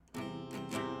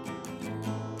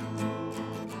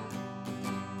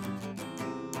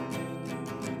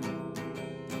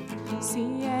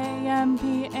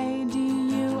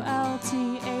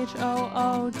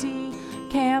CAMPADULTHOOD,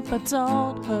 Camp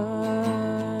Adulthood.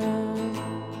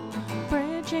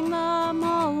 Bridging the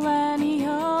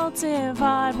millennial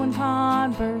divide, one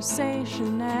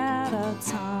conversation at a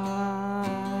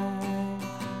time.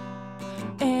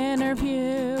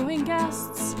 Interviewing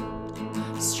guests,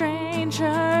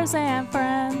 strangers and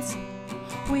friends.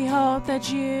 We hope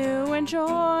that you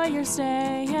enjoy your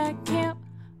stay at Camp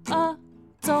Adulthood.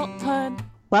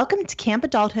 Welcome to Camp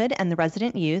Adulthood and the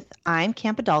Resident Youth. I'm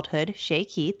Camp Adulthood, Shay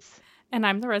Keats. And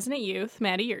I'm the Resident Youth,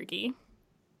 Maddie Yerge.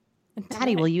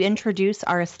 Maddie, will you introduce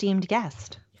our esteemed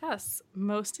guest? Yes,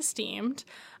 most esteemed.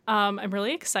 I'm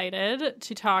really excited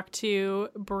to talk to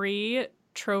Bree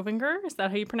Trovinger. Is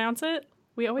that how you pronounce it?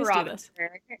 We always do this.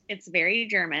 It's very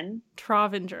German.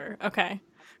 Trovinger. Okay.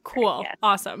 Cool. Yes.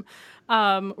 Awesome.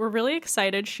 We're really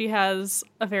excited. She has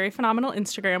a very phenomenal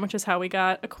Instagram, which is how we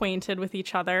got acquainted with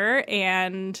each other.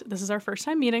 And this is our first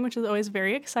time meeting, which is always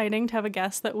very exciting to have a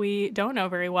guest that we don't know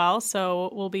very well.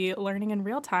 So we'll be learning in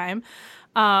real time.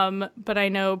 But I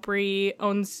know Bree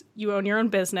you own your own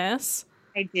business.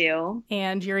 I do.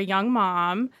 And you're a young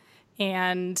mom.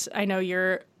 And I know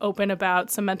you're open about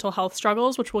some mental health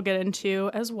struggles, which we'll get into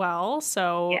as well.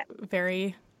 So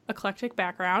very eclectic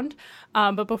background.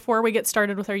 But before we get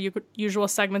started with our usual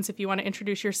segments, if you want to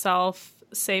introduce yourself,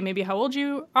 say maybe how old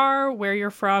you are, where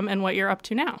you're from, and what you're up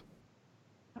to now.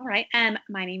 All right.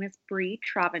 My name is Bree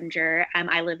Trovinger.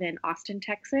 I live in Austin,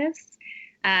 Texas.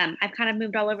 I've kind of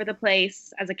moved all over the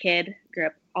place as a kid, grew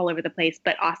up all over the place,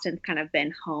 but Austin's kind of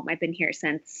been home. I've been here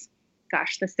since,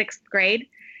 the 6th grade.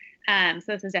 So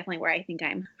this is definitely where I think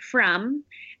I'm from.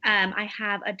 I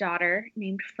have a daughter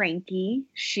named Frankie.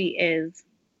 She is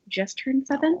just turned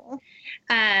 7.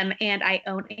 And I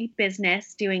own a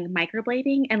business doing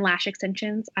microblading and lash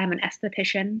extensions. I'm an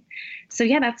esthetician. So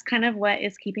yeah, that's kind of what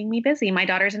is keeping me busy. My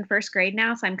daughter's in 1st grade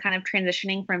now, so I'm kind of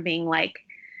transitioning from being like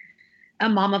a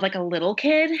mom of like a little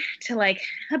kid to like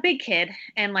a big kid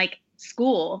and like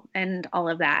school and all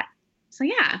of that. So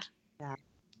yeah.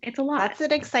 It's a lot. That's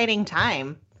an exciting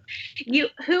time.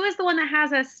 Who is the one that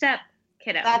has a step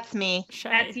kiddo? That's me.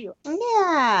 That's you.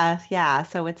 Yeah.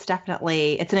 So it's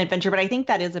an adventure, but I think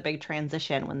that is a big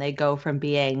transition when they go from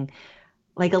being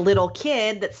like a little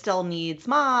kid that still needs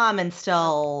mom and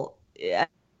still,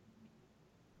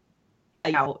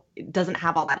 doesn't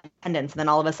have all that independence. And then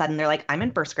all of a sudden they're like, I'm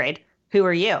in 1st grade. Who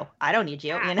are you? I don't need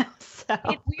you, So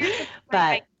it's weird.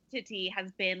 My identity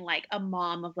has been like a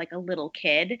mom of like a little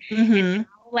kid. Mm-hmm. And now,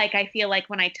 like, I feel like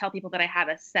when I tell people that I have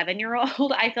a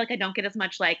 7-year-old, I feel like I don't get as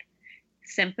much like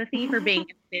sympathy for being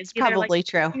busy. It's probably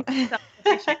true. Yeah,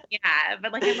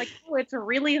 but like I'm like, oh, it's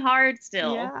really hard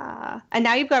still. Yeah, and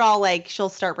now you've got all like she'll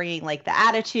start bringing like the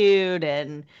attitude,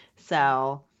 and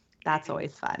so that's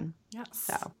always fun. Yes.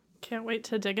 So can't wait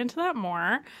to dig into that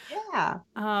more. Yeah.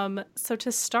 So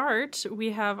to start,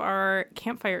 we have our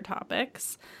campfire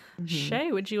topics. Mm-hmm.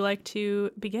 Shay, would you like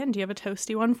to begin? Do you have a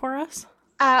toasty one for us?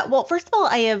 Well, first of all,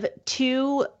 I have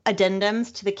 2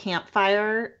 addendums to the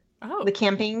campfire. The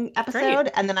camping episode,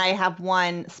 great. And then I have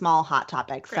one small hot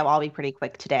topic, so I'll be pretty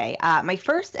quick today. My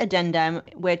first addendum,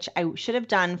 which I should have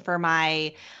done for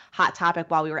my hot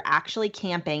topic while we were actually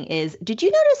camping, is did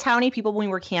you notice how many people when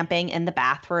we were camping in the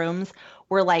bathrooms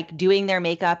were like doing their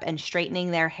makeup and straightening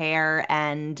their hair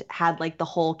and had like the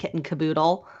whole kit and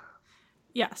caboodle?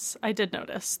 Yes, I did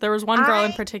notice. There was one girl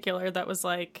in particular that was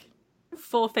like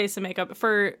full face of makeup.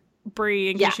 For Bree,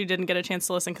 in case you didn't get a chance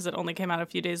to listen because it only came out a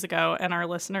few days ago, and our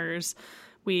listeners,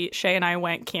 Shay and I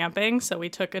went camping, so we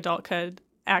took Adulthood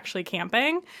actually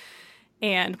camping,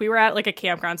 and we were at like a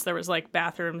campground, so there was like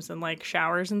bathrooms and like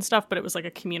showers and stuff, but it was like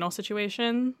a communal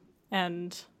situation,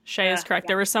 and Shay is correct.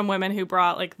 There were some women who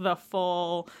brought like the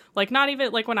full, like not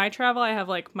even, like when I travel, I have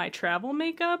like my travel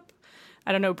makeup.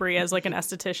 I don't know, Bree, as like an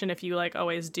esthetician, if you like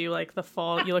always do like the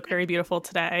full, you look very beautiful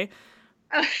today.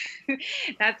 Oh,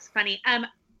 that's funny.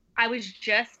 I was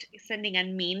just sending a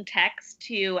mean text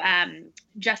to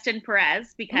Justin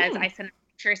Perez because I sent a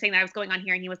picture saying that I was going on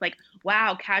here, and he was like,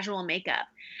 wow, casual makeup.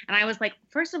 And I was like,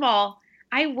 first of all,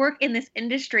 I work in this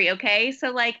industry, okay? So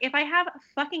like if I have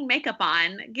fucking makeup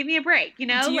on, give me a break, Do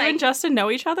you and Justin know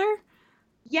each other?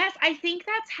 Yes, I think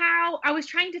that's how I was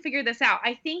trying to figure this out.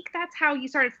 I think that's how you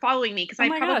started following me because I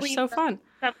probably so fun.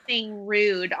 Something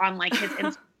rude on like his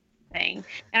Instagram thing.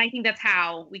 And I think that's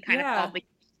how we kind of probably,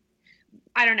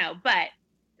 I don't know, but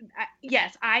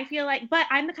yes, I feel like, but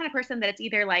I'm the kind of person that it's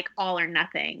either like all or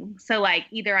nothing. So like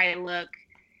either I look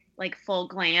like full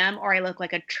glam or I look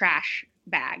like a trash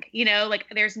bag, like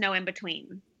there's no in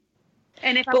between.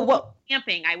 And if I was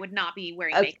camping, I would not be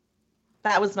wearing makeup.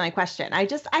 That was my question. I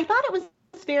thought it was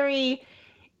very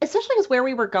especially because where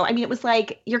we were going, I mean, it was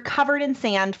like you're covered in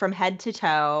sand from head to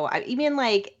toe. Even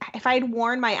like if I'd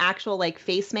worn my actual like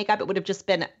face makeup, it would have just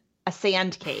been a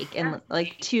sand cake in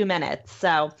like 2 minutes.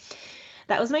 So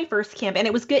that was my first camp, and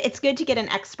it was good. It's good to get an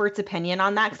expert's opinion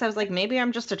on that because I was like, maybe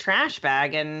I'm just a trash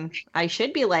bag and I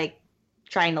should be like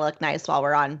trying to look nice while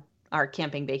we're on our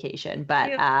camping vacation.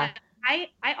 But I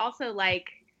also like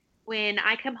when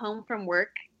I come home from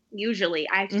work, usually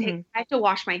I have to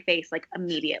wash my face like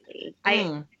immediately.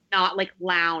 I not like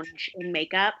lounge in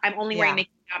makeup. I'm only wearing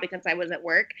makeup now because I was at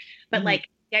work, but like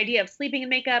the idea of sleeping in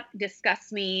makeup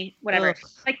disgusts me, whatever.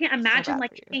 I can't imagine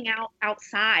like being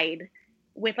outside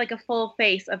with like a full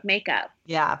face of makeup.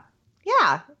 Yeah.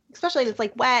 Especially if it's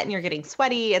like wet and you're getting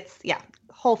sweaty. It's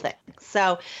whole thing.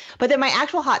 So, but then my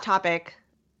actual hot topic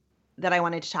that I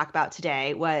wanted to talk about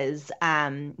today was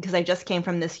because I just came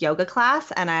from this yoga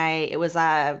class, and it was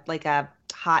like a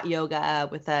hot yoga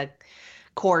with a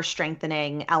core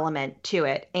strengthening element to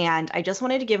it. And I just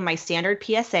wanted to give my standard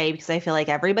PSA because I feel like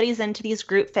everybody's into these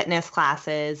group fitness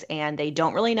classes and they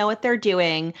don't really know what they're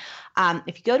doing.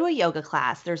 If you go to a yoga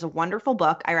class, there's a wonderful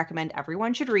book I recommend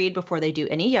everyone should read before they do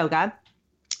any yoga.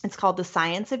 It's called The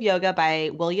Science of Yoga by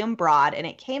William Broad, and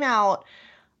it came out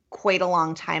quite a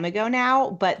long time ago now,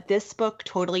 but this book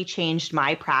totally changed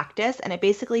my practice. And it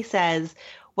basically says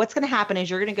what's going to happen is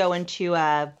you're going to go into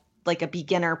a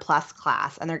beginner plus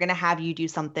class, and they're going to have you do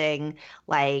something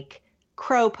like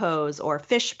crow pose or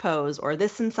fish pose or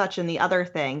this and such and the other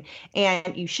thing.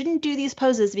 And you shouldn't do these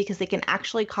poses because they can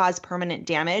actually cause permanent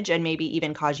damage and maybe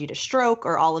even cause you to stroke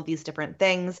or all of these different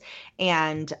things.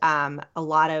 And a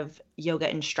lot of yoga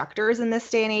instructors in this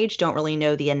day and age don't really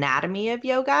know the anatomy of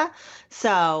yoga.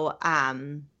 So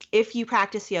if you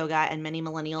practice yoga, and many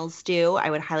millennials do,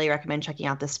 I would highly recommend checking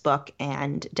out this book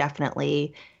and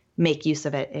definitely make use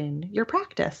of it in your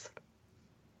practice.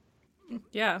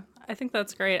 Yeah, I think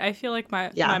that's great. I feel like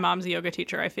my mom's a yoga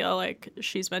teacher. I feel like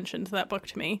she's mentioned that book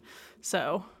to me.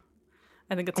 So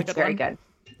I think it's a good one. Very good.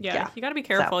 Yeah, you got to be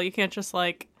careful. So. You can't just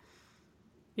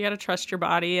you got to trust your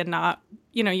body and not,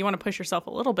 you want to push yourself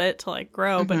a little bit to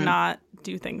grow, but not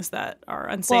do things that are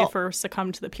unsafe or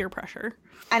succumb to the peer pressure.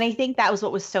 And I think that was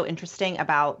what was so interesting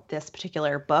about this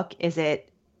particular book is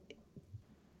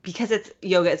because it's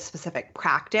yoga specific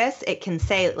practice, it can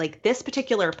say this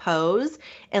particular pose,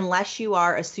 unless you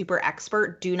are a super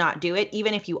expert, do not do it.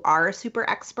 Even if you are a super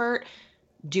expert,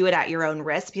 do it at your own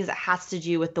risk because it has to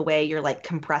do with the way you're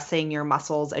compressing your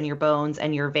muscles and your bones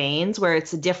and your veins, where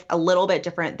it's a little bit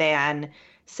different than,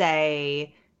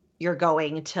 say, you're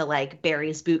going to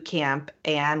Barry's boot camp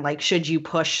and should you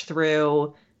push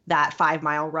through that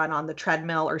 5-mile run on the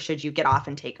treadmill or should you get off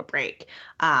and take a break,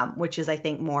 which is, I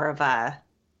think, more of a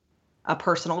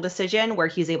personal decision where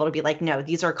he's able to be no,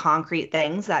 these are concrete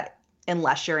things that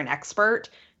unless you're an expert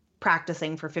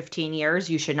practicing for 15 years,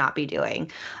 you should not be doing.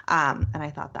 And I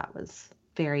thought that was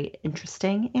very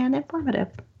interesting and informative.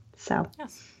 So,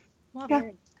 yes.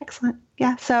 Excellent.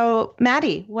 Yeah. So,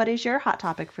 Maddie, what is your hot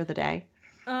topic for the day?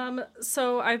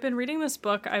 So I've been reading this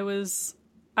book.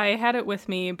 I had it with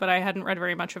me, but I hadn't read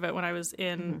very much of it when I was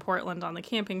in Portland on the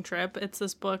camping trip. It's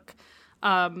this book,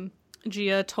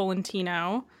 Jia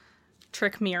Tolentino,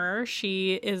 Trick Mirror.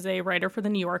 She is a writer for The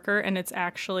New Yorker, and it's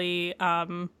actually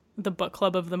the book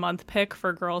club of the month pick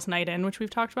for Girls Night In, which we've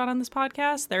talked about on this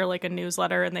podcast. They're a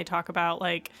newsletter, and they talk about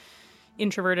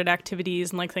introverted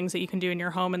activities and things that you can do in your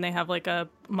home, and they have a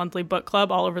monthly book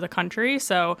club all over the country.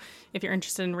 So if you're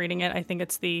interested in reading it, I think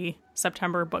it's the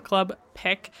September book club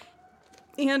pick.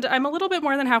 And I'm a little bit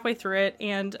more than halfway through it,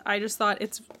 and I just thought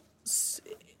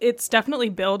it's definitely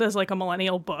billed as a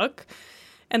millennial book.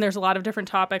 And there's a lot of different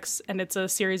topics, and it's a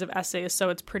series of essays, so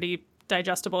it's pretty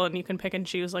digestible, and you can pick and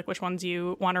choose which ones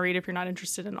you want to read if you're not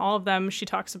interested in all of them. She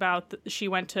talks about she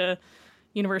went to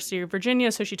University of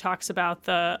Virginia, so she talks about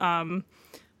the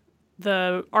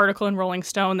article in Rolling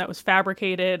Stone that was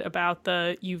fabricated about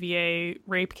the UVA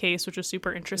rape case, which was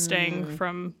super interesting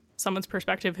from someone's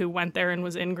perspective who went there and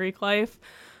was in Greek life.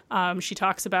 She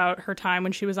talks about her time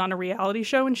when she was on a reality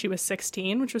show when she was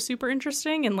 16, which was super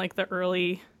interesting in the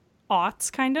early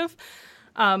aughts kind of.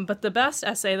 But the best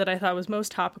essay that I thought was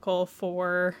most topical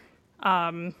for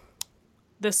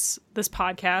this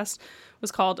podcast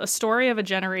was called A Story of a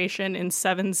Generation in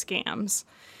 7 Scams.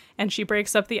 And she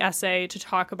breaks up the essay to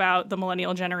talk about the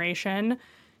millennial generation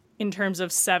in terms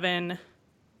of 7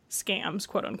 scams,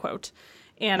 quote unquote.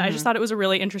 And I just thought it was a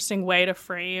really interesting way to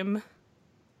frame,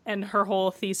 and her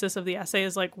whole thesis of the essay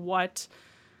is what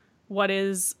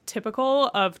is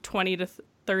typical of 20 to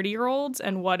 30-year-olds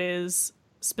and what is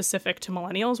specific to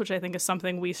millennials, which I think is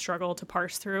something we struggle to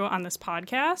parse through on this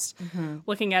podcast,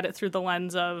 looking at it through the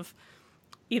lens of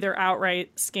either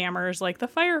outright scammers like the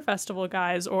Fire Festival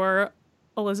guys or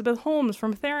Elizabeth Holmes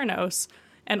from Theranos,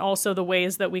 and also the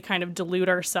ways that we kind of delude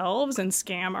ourselves and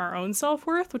scam our own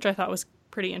self-worth, which I thought was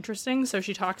pretty interesting. So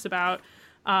she talks about,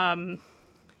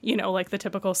 like the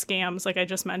typical scams, like I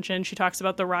just mentioned. She talks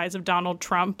about the rise of Donald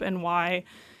Trump and why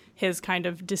his kind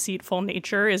of deceitful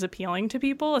nature is appealing to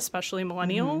people, especially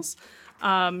millennials.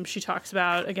 She talks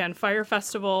about, again, Fire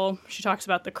Festival. She talks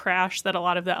about the crash that a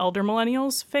lot of the elder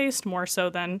millennials faced, more so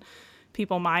than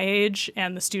people my age,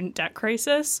 and the student debt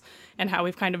crisis, and how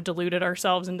we've kind of deluded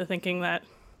ourselves into thinking that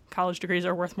college degrees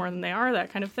are worth more than they are,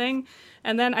 that kind of thing.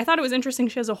 And then I thought it was interesting,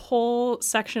 she has a whole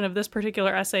section of this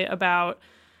particular essay about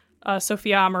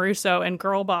Sophia Amoruso and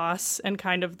Girl Boss and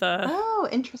kind of the... Oh,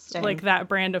 interesting. Like that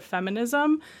brand of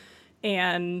feminism,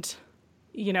 and,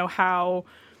 how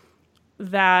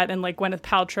that and like Gwyneth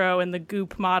Paltrow and the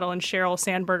Goop model and Sheryl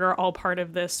Sandberg are all part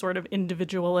of this sort of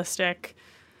individualistic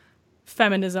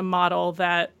feminism model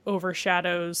that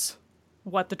overshadows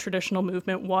what the traditional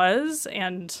movement was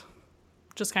and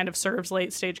just kind of serves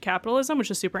late stage capitalism,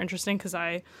 which is super interesting because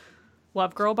I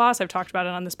love Girl Boss. I've talked about it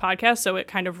on this podcast. So it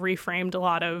kind of reframed a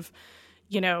lot of,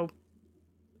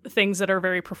 things that are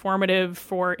very performative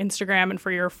for Instagram and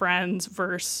for your friends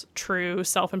versus true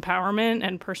self-empowerment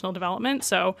and personal development.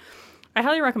 So I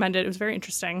highly recommend it. It was very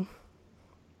interesting.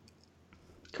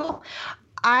 Cool.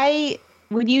 I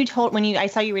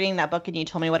saw you reading that book and you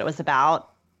told me what it was about,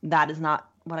 that is not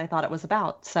what I thought it was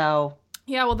about. So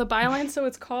yeah, well, the byline, so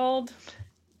it's called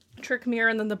Trick Mirror,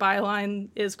 and then the byline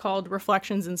is called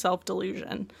Reflections in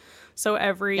Self-Delusion. So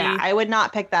I would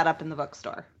not pick that up in the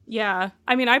bookstore. Yeah.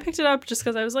 I mean, I picked it up just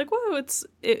because I was like, whoa,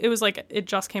 it was like, it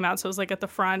just came out. So it was like at the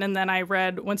front. And then I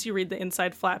read, once you read the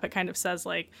inside flap, it kind of says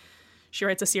like, she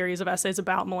writes a series of essays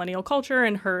about millennial culture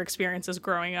and her experiences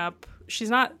growing up.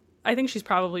 I think she's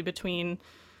probably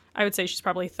I would say she's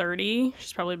probably 30.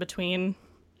 She's probably between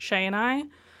Shay and I.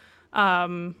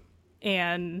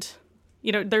 And,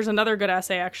 there's another good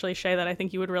essay actually, Shay, that I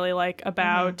think you would really like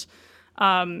about,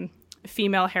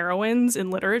 female heroines in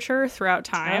literature throughout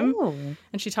time. Oh.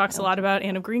 And she talks a lot about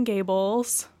Anne of Green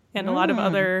Gables and a lot of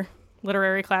other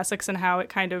literary classics and how it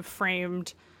kind of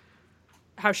framed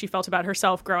how she felt about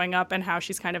herself growing up and how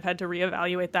she's kind of had to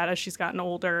reevaluate that as she's gotten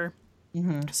older.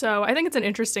 So I think it's an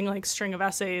interesting like string of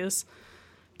essays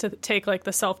to take like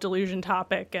the self-delusion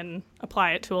topic and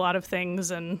apply it to a lot of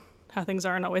things and how things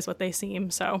aren't always what they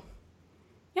seem. So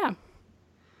yeah.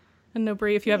 And no,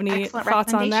 Brie, if you have any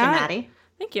thoughts on that. Maddie.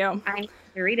 Thank you. I need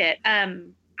to read it.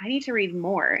 I need to read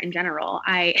more in general.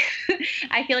 I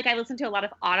feel like I listen to a lot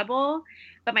of Audible,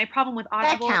 but my problem with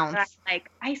Audible is that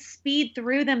I speed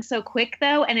through them so quick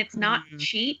though, and it's not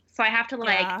cheap. So I have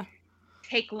to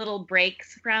take little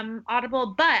breaks from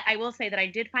Audible. But I will say that I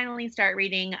did finally start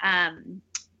reading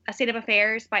A State of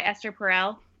Affairs by Esther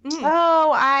Perel.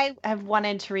 Oh, I have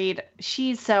wanted to read.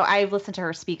 I've listened to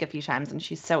her speak a few times and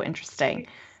she's so interesting.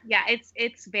 Yeah,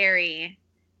 it's very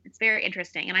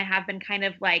interesting. And I have been kind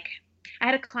of like, I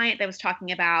had a client that was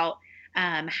talking about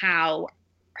how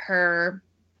her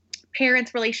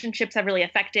parents' relationships have really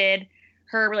affected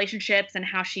her relationships and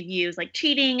how she views like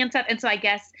cheating and stuff. And so I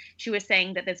guess she was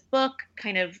saying that this book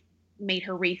kind of made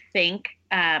her rethink.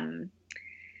 I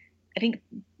think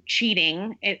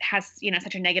cheating, it has,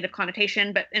 such a negative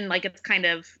connotation, but it's kind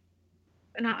of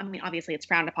not, I mean, obviously it's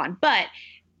frowned upon, but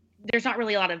there's not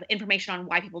really a lot of information on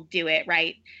why people do it.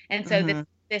 Right. And so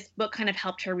this book kind of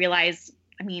helped her realize,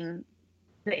 I mean,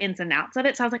 the ins and outs of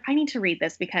it. So I was like, I need to read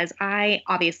this because I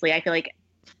feel like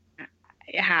I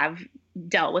have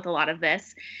dealt with a lot of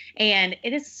this and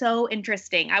it is so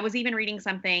interesting. I was even reading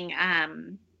something,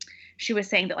 she was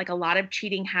saying that like a lot of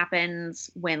cheating happens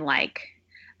when like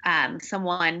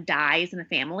someone dies in the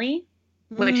family,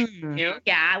 which,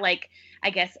 I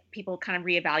guess people kind of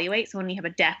reevaluate. So when you have a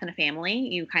death in a family,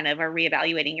 you kind of are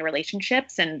reevaluating your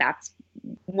relationships and that's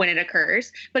when it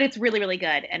occurs, but it's really, really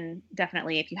good. And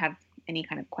definitely if you have any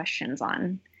kind of questions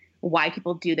on why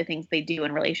people do the things they do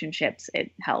in relationships,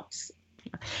 it helps.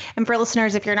 And for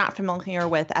listeners, if you're not familiar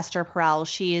with Esther Perel,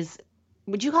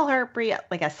 would you call her, Brie,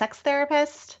 like a sex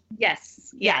therapist?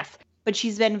 Yes. But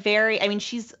she's been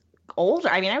she's older.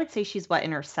 I mean, I would say she's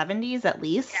in her 70s at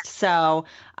least. Yeah. So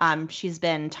she's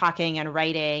been talking and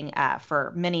writing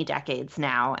for many decades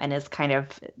now and is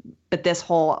but this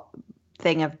whole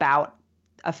thing about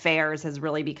affairs has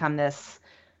really become this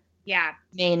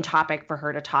main topic for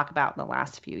her to talk about in the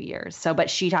last few years. So, but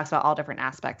she talks about all different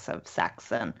aspects of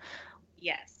sex and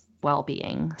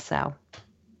well-being. So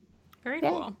very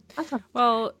cool. Awesome.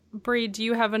 Well, Brie, do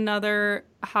you have another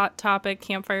hot topic,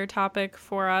 campfire topic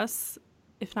for us?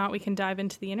 If not, we can dive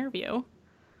into the interview.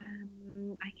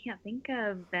 I can't think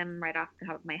of them right off the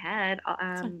top of my head.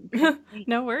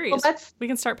 No worries. Well, we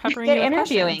can start peppering you with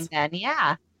interviewing questions. then.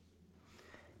 Yeah.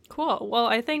 Cool. Well,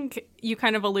 I think you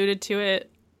kind of alluded to it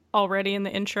already in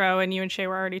the intro, and you and Shay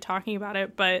were already talking about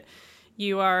it, but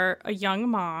you are a young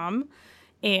mom,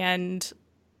 and,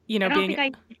 you know, I don't think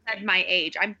I said my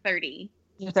age. I'm 30.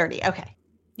 You're 30. Okay.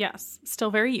 Yes.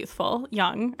 Still very youthful,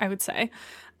 young, I would say.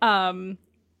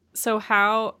 So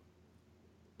how,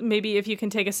 maybe if you can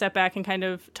take a step back and kind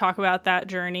of talk about that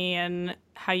journey and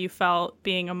how you felt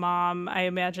being a mom. I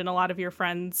imagine a lot of your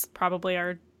friends probably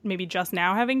are maybe just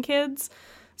now having kids.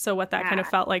 So what that kind of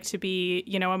felt like to be,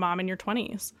 you know, a mom in your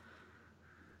 20s.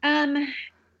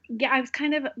 Yeah, I was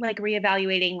kind of like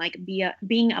reevaluating like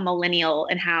being a millennial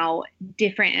and how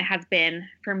different it has been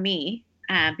for me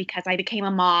because I became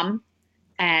a mom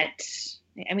I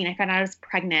found out I was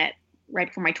pregnant right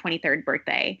before my 23rd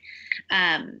birthday.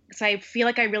 So I feel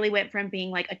like I really went from being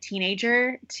like a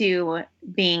teenager to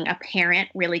being a parent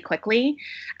really quickly.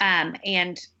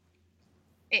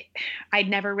 I'd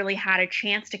never really had a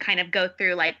chance to kind of go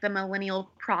through like the millennial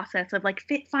process of like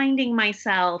finding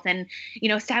myself and, you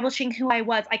know, establishing who I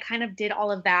was. I kind of did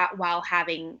all of that while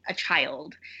having a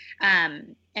child.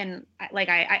 And like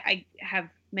I have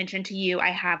mentioned to you, I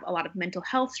have a lot of mental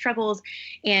health struggles.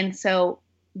 And so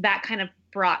that kind of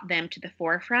brought them to the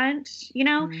forefront, you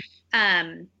know?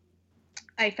 Mm-hmm.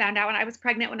 I found out when I was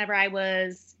pregnant, whenever I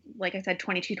was, like I said,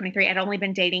 22, 23, I'd only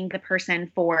been dating the person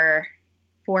for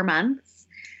 4 months.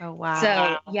 Oh, wow.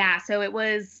 So, yeah, so it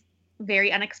was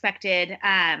very unexpected.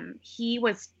 He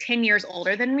was 10 years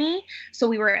older than me. So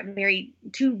we were at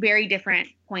two very different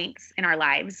points in our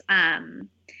lives.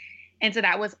 And so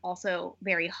that was also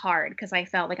very hard because I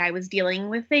felt like I was dealing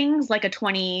with things like a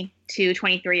 22,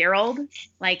 23-year-old,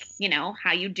 like, you know,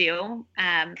 how you do.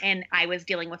 And I was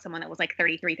dealing with someone that was like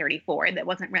 33, 34 that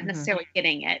wasn't necessarily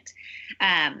getting it.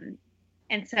 And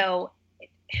so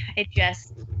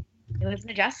it was an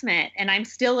adjustment, and I'm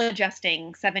still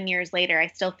adjusting 7 years later. I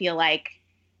still feel like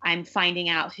I'm finding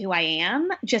out who I am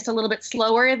just a little bit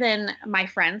slower than my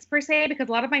friends per se, because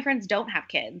a lot of my friends don't have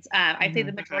kids. I'd say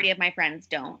the majority of my friends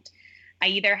don't. I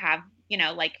either have, you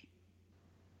know, like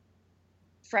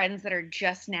friends that are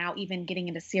just now even getting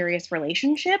into serious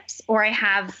relationships, or I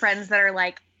have friends that are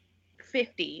like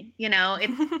 50, you know,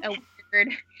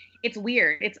 it's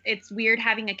weird. It's weird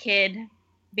having a kid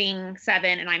being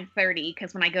 7 and I'm 30,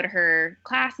 because when I go to her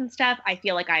class and stuff, I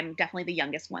feel like I'm definitely the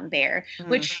youngest one there,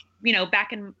 which, you know,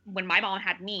 back when my mom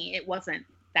had me, it wasn't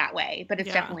that way, but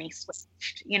it's definitely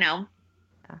switched, you know?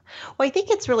 Yeah. Well, I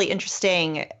think it's really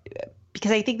interesting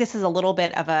because I think this is a little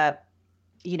bit of a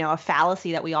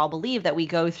fallacy that we all believe, that we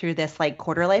go through this like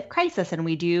quarter life crisis and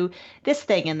we do this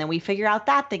thing and then we figure out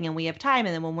that thing and we have time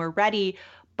and then when we're ready.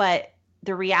 But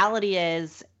the reality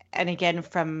is, and again,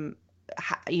 from,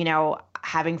 you know,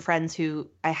 having friends who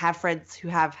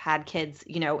have had kids,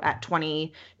 you know, at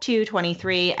 22,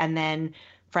 23, and then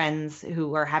friends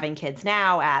who are having kids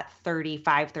now at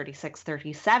 35, 36,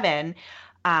 37.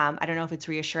 I don't know if it's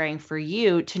reassuring for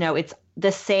you to know it's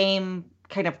the same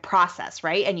kind of process,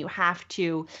 right? And you have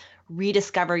to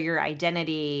rediscover your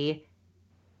identity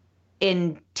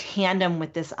in tandem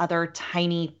with this other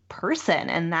tiny person.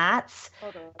 And that's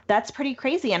pretty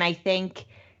crazy. And I think,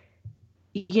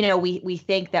 you know, we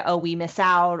think that, oh, we miss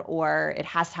out or it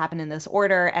has to happen in this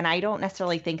order. And I don't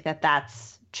necessarily think that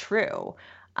that's true.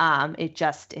 It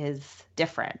just is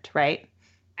different, right?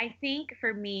 I think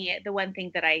for me, the one thing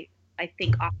that I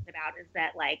think often about is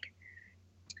that, like,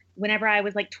 whenever I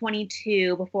was like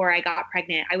 22, before I got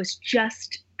pregnant, I was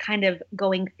just kind of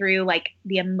going through like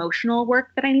the emotional work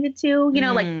that I needed to, you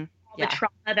know, like all the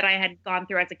trauma that I had gone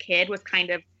through as a kid was kind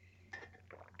of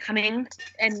coming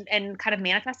and kind of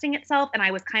manifesting itself. And I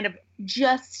was kind of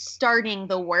just starting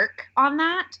the work on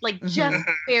that, like just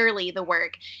barely the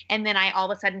work. And then I all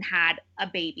of a sudden had a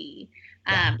baby.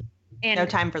 And no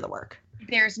time for the work.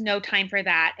 There's no time for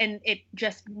that. And it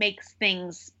just makes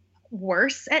things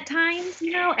worse at times,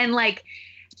 you know? And like,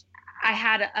 I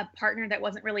had a partner that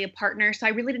wasn't really a partner. So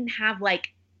I really didn't have like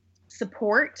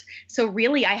support. So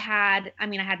really I had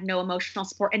no emotional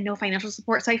support and no financial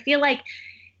support. So I feel like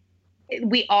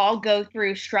we all go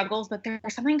through struggles, but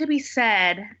there's something to be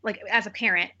said, like as a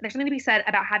parent, there's something to be said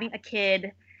about having a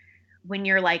kid when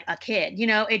you're like a kid, you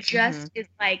know, it just is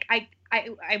like,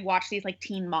 I watch these like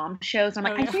teen mom shows. I'm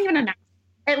like, I don't even know.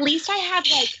 At least I had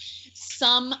like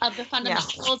some of the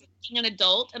fundamentals of being an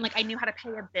adult, and like I knew how to pay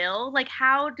a bill. Like,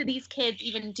 how do these kids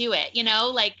even do it? You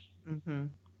know, like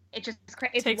it just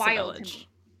it's wild to me.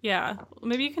 Yeah,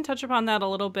 maybe you can touch upon that a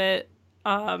little bit.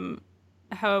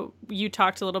 How you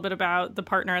talked a little bit about the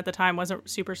partner at the time wasn't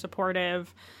super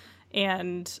supportive,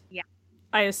 and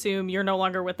I assume you're no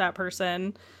longer with that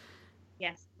person.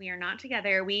 Yes, we are not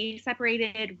together. We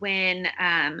separated when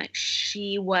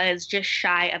she was just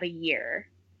shy of a year.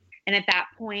 And at that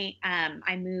point,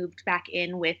 I moved back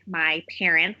in with my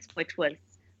parents, which was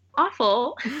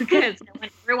awful because no one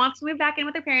ever wants to move back in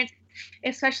with their parents,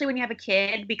 especially when you have a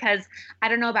kid. Because I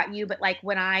don't know about you, but like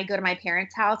when I go to my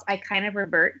parents' house, I kind of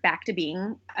revert back to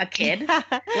being a kid,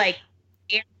 like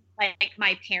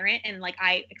my parent, and like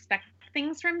I expect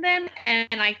things from them.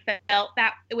 And I felt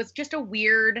that it was just a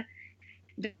weird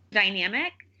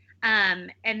dynamic.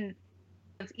 And it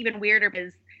was even weirder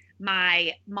because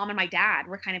my mom and my dad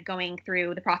were kind of going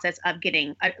through the process of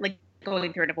getting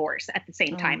going through a divorce at the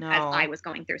same time as I was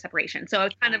going through separation. So it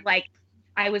was kind of like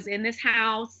I was in this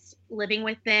house living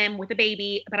with them with a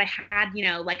baby, but I had,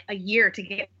 like a year to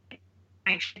get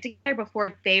my shit together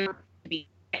before they were to be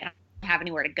have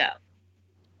anywhere to go.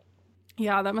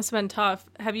 Yeah, that must have been tough.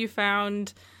 Have you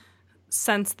found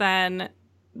since then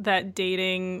that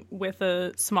dating with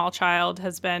a small child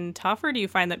has been tough, or do you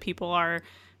find that people are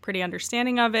pretty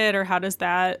understanding of it, or how does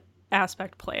that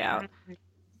aspect play out?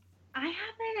 I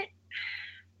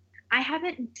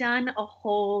haven't done a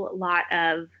whole lot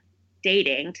of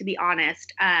dating, to be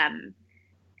honest. And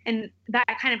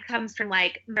that kind of comes from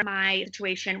like my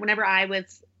situation. Whenever I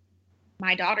was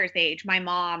my daughter's age, my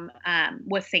mom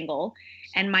was single,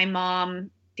 and my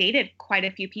mom dated quite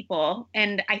a few people.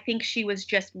 And I think she was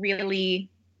just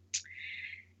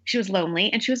she was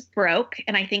lonely and she was broke.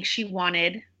 And I think she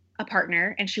wanted a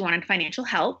partner and she wanted financial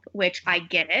help, which I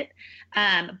get it.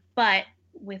 But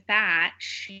with that,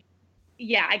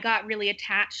 I got really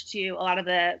attached to a lot of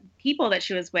the people that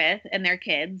she was with and their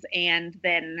kids. And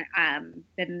then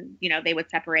they would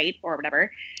separate or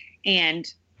whatever.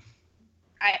 And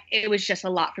it was just a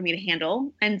lot for me to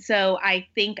handle. And so I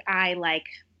think I like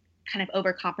kind of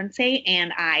overcompensate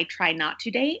and I try not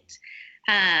to date.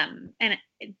 And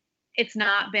it's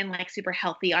not been like super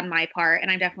healthy on my part.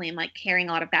 And I definitely am like carrying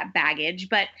a lot of that baggage,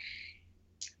 but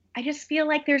I just feel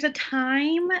like there's a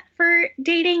time for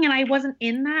dating and I wasn't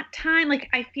in that time. Like,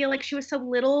 I feel like she was so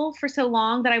little for so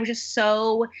long that I was just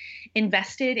so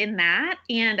invested in that.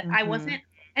 And I wasn't,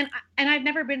 and I've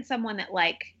never been someone that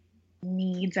like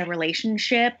needs a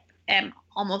relationship. And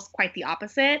almost quite the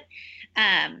opposite.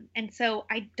 And so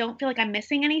I don't feel like I'm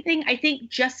missing anything. I think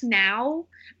just now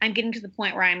I'm getting to the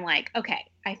point where I'm like, okay,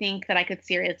 I think that I could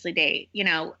seriously date.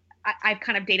 I've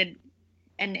kind of dated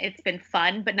and it's been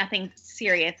fun, but nothing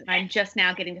serious. And I'm just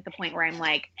now getting to the point where I'm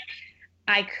like,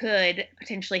 I could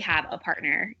potentially have a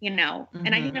partner, and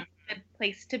I think that's a good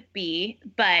place to be.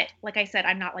 But like I said,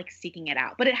 I'm not like seeking it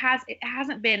out, but it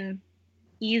hasn't been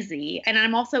easy. And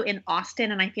I'm also in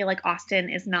Austin, and I feel like Austin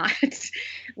is not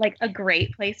like a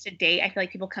great place to date. I feel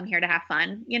like people come here to have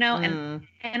fun, and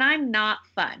I'm not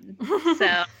fun.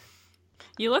 So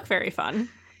you look very fun.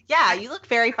 Yeah, you look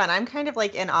very fun. I'm kind of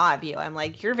like in awe of you. I'm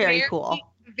like, you're very cool.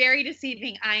 Very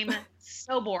deceiving. I'm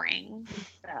so boring.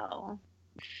 So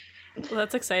well,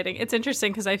 that's exciting. It's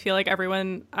interesting because I feel like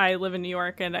I live in New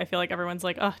York, and I feel like everyone's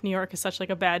like, oh, New York is such like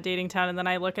a bad dating town. And then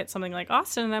I look at something like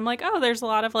Austin and I'm like, oh, there's a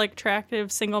lot of like attractive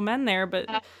single men there,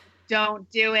 but don't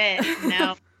do it.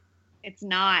 No, it's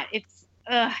not. It's,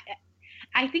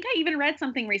 I think I even read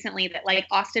something recently that like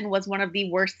Austin was one of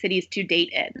the worst cities to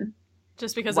date in.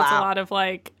 Just because it's a lot of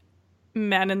like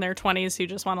men in their 20s who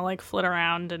just want to like flit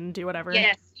around and do whatever.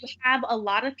 Yes. You have a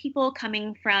lot of people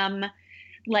coming from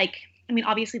like, I mean,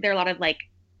 obviously there are a lot of like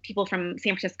people from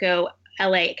San Francisco,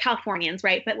 LA, Californians,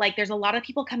 right? But like, there's a lot of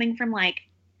people coming from like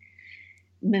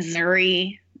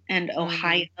Missouri and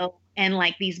Ohio and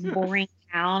like these boring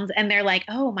towns. And they're like,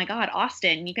 oh my God,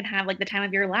 Austin, you can have like the time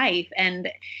of your life. And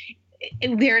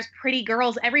there's pretty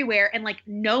girls everywhere and like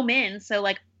no men. So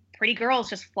like pretty girls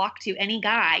just flock to any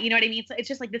guy. You know what I mean? So it's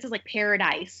just like, this is like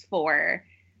paradise for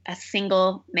a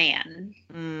single man.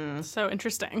 So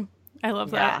interesting. I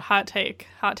love that. Hot take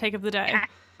of the day.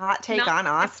 Hot take on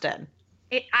Austin.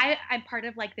 I'm part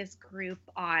of like this group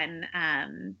on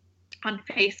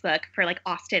Facebook for like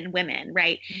Austin women,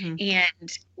 right?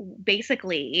 And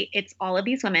basically it's all of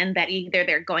these women that either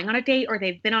they're going on a date or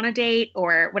they've been on a date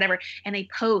or whatever, and they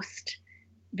post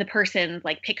the person's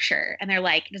like picture and they're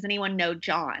like, does anyone know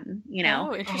John?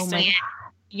 Oh, interesting.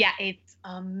 Yeah, it's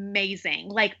amazing.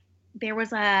 Like there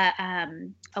was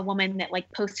a woman that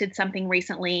like posted something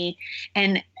recently,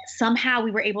 and somehow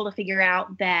we were able to figure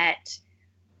out that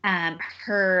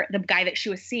the guy that she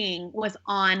was seeing was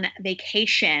on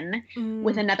vacation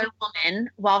with another woman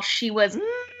while she was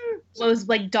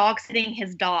like dog sitting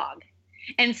his dog.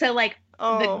 And so like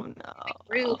the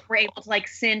group were able to like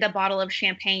send a bottle of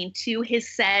champagne to his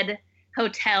said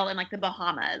hotel in like the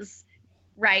Bahamas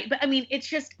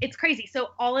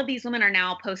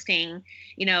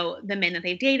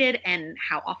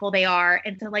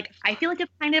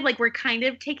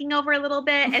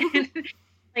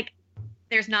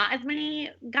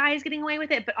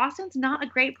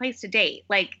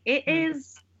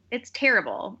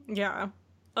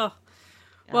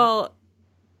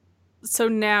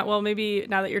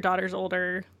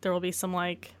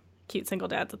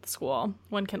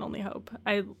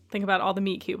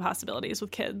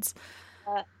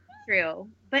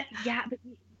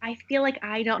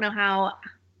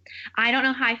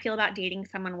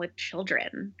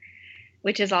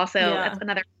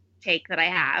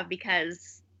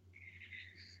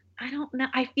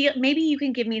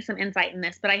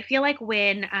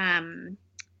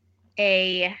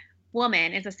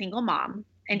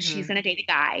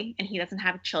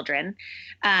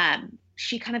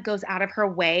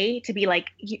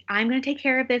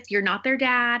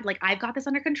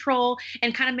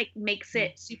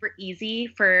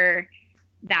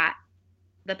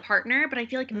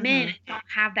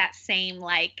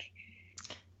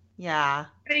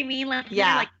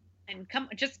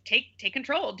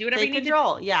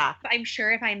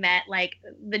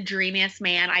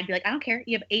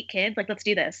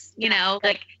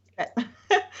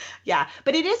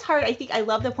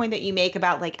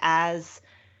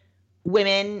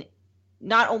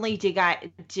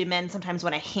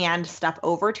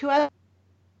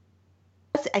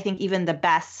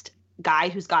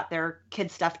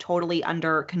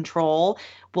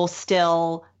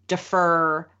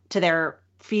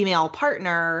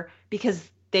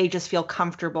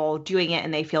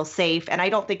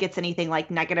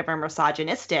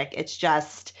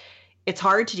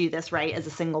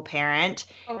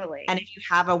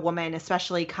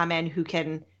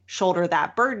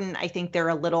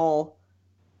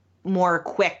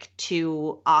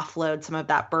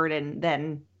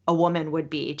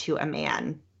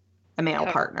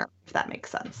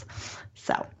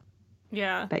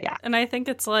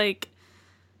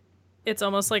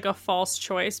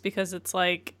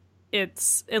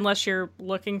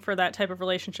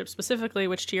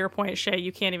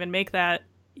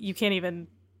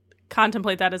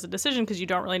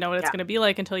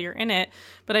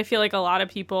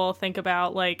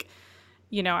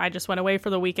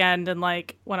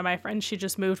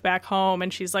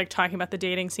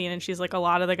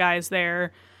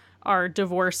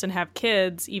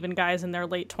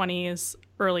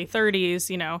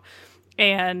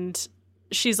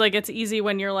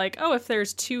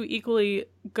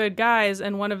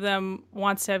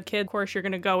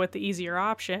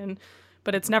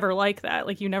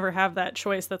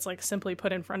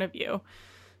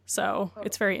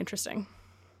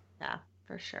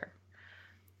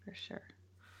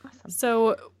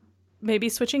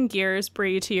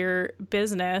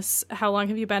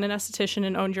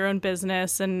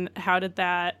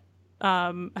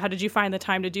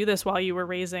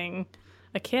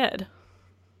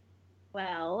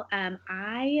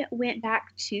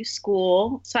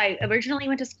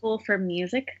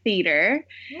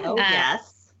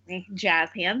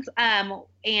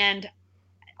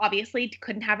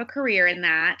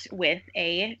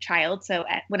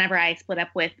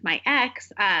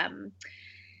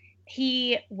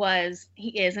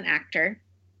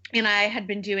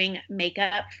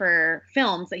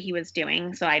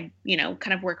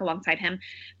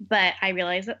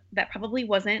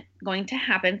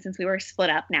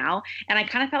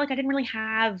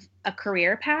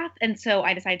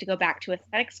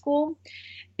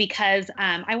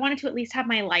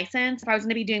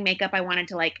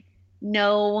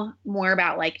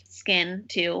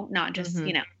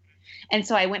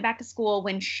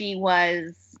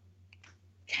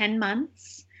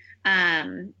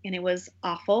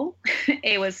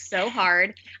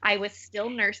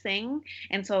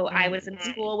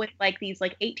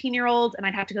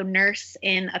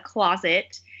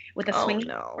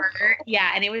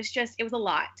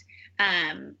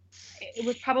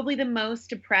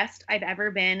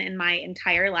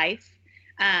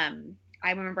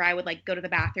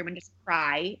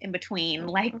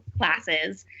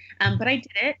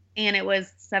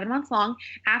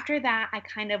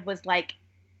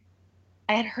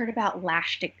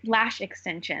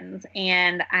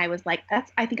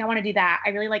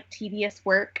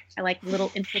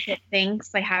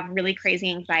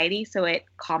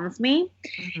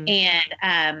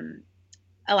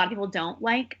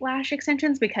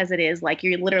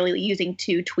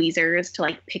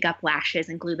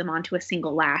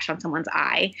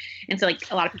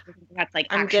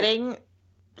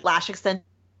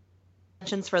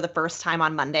extensions for the first time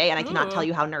on Monday, and I cannot tell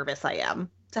you how nervous I am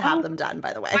to have them done,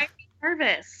 by the way. Why are you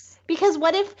nervous? Because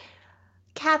what if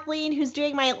Kathleen, who's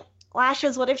doing my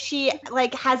lashes, what if she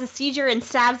like has a seizure and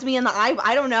stabs me in the eye?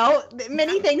 I don't know.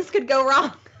 Many things could go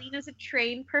wrong. Kathleen is a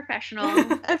trained professional.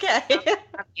 Okay.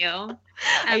 You.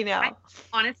 I know.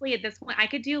 Honestly, at this point, I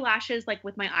could do lashes like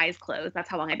with my eyes closed. That's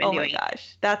how long I've been doing. Oh my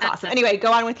gosh, that's awesome. Anyway,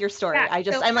 go on with your story. Yeah,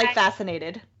 I'm like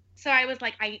fascinated. So I was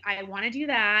like, I want to do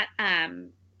that.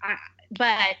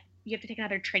 But you have to take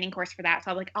another training course for that.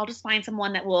 So I'm like, I'll just find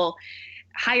someone that will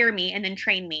hire me and then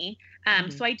train me.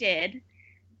 So I did.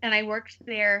 And I worked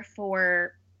there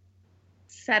for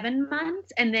 7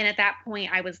 months. And then at that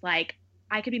point, I was like,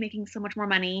 I could be making so much more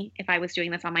money if I was doing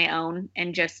this on my own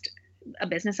and just a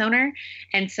business owner.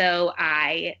 And so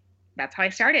that's how I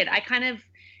started. I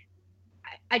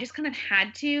just kind of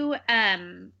had to.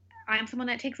 I'm someone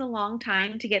that takes a long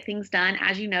time to get things done.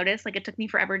 As you notice, like it took me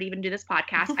forever to even do this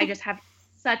podcast. I just have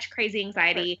such crazy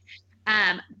anxiety.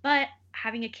 But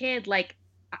having a kid, like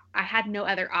I had no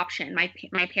other option. My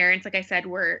parents, like I said,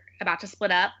 were about to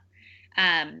split up,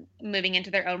 moving into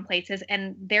their own places,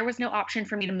 and there was no option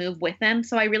for me to move with them.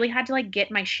 So I really had to like get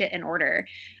my shit in order.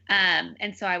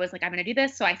 And so I was like, I'm going to do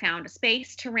this. So I found a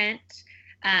space to rent,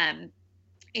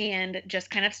 and just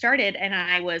kind of started. And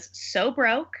I was so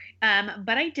broke,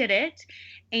 but I did it.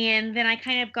 And then I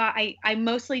kind of I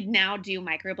mostly now do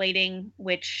microblading,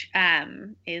 which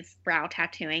is brow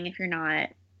tattooing if you're not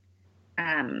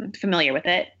familiar with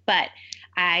it. But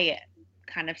I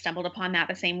kind of stumbled upon that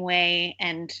the same way.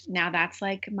 And now that's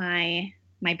like my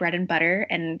bread and butter.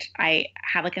 And I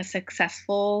have like a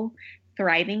successful,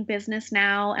 thriving business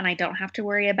now. And I don't have to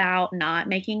worry about not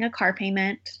making a car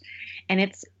payment. And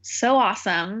it's so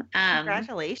awesome.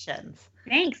 Congratulations.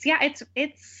 Thanks. Yeah,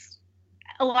 it's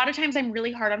a lot of times I'm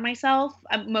really hard on myself,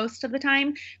 most of the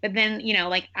time. But then,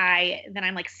 like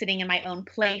I'm like sitting in my own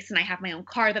place and I have my own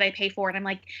car that I pay for. And I'm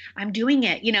like, I'm doing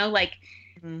it, like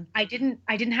I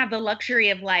didn't have the luxury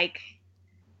of like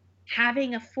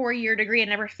having a 4-year degree and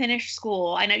never finished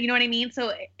school. I know, you know what I mean?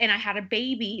 So, and I had a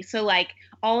baby. So like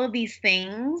all of these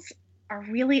things are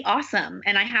really awesome.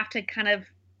 And I have to kind of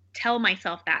tell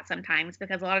myself that sometimes,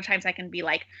 because a lot of times I can be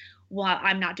like, well,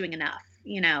 I'm not doing enough,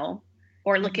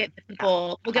 or look at the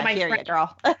people, look at my friends.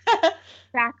 Girl.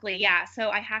 Exactly. Yeah. So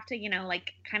I have to,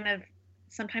 like kind of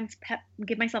sometimes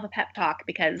give myself a pep talk,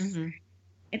 because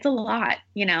it's a lot,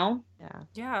 Yeah.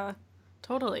 Yeah,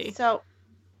 totally. So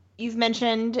you've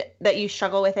mentioned that you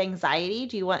struggle with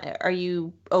anxiety. Are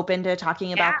you open to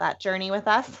talking about that journey with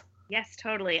us? Yes,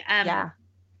 totally. Yeah.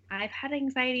 I've had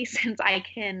anxiety since I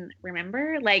can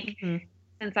remember, like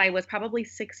since I was probably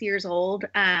 6 years old.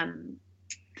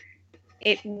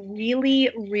 It really,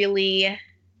 really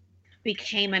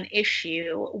became an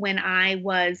issue when I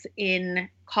was in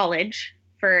college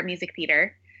for music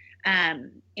theater.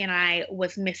 And I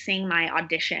was missing my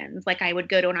auditions. Like I would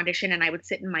go to an audition and I would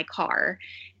sit in my car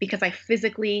because I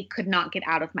physically could not get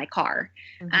out of my car.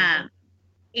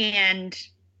 And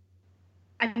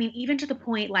I mean, even to the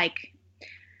point, like,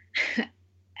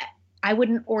 I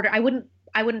wouldn't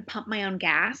pump my own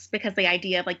gas, because the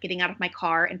idea of like getting out of my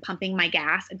car and pumping my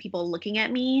gas and people looking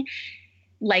at me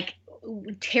like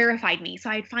terrified me. So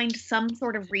I'd find some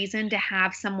sort of reason to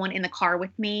have someone in the car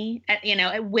with me,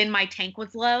 when my tank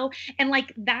was low. And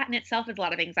like that in itself is a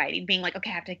lot of anxiety, being like, okay,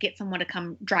 I have to get someone to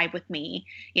come drive with me,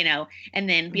 and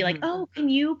then be like, oh, can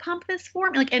you pump this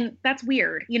for me? Like, and that's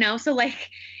weird, So like,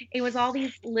 it was all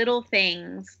these little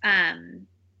things. And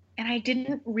I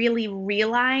didn't really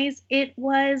realize it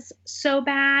was so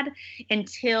bad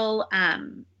until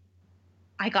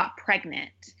I got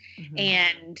pregnant.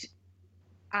 And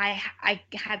I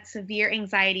had severe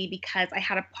anxiety because I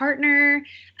had a partner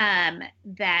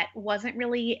that wasn't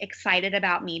really excited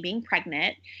about me being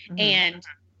pregnant. And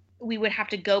we would have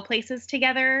to go places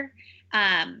together.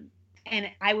 And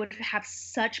I would have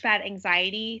such bad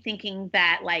anxiety thinking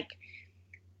that like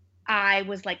I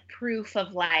was like proof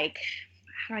of like,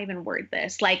 how do I even word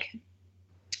this? Like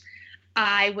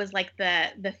I was like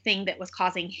the thing that was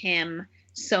causing him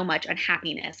so much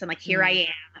unhappiness. And like, here I am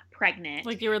pregnant.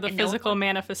 Like you were the physical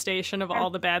manifestation of all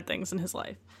the bad things in his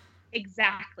life.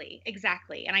 Exactly.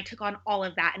 And I took on all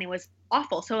of that and it was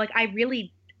awful. So like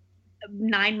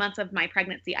 9 months of my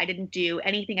pregnancy, I didn't do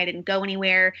anything. I didn't go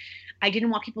anywhere. I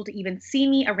didn't want people to even see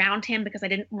me around him because I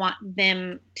didn't want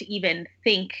them to even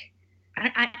think.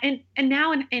 And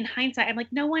now in hindsight, I'm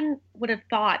like, no one would have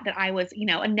thought that I was,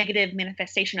 a negative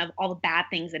manifestation of all the bad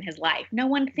things in his life. No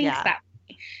one thinks that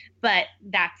way. But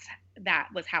that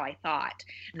was how I thought.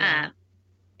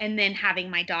 And then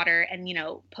having my daughter and,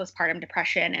 postpartum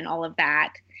depression and all of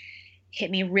that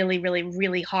hit me really, really,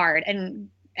 really hard. And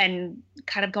and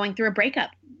kind of going through a breakup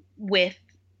with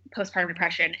postpartum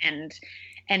depression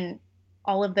and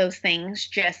all of those things.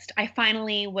 Just, I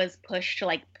finally was pushed to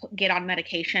like get on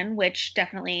medication, which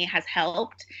definitely has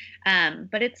helped.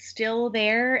 But it's still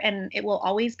there and it will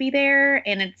always be there.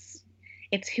 And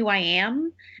it's who I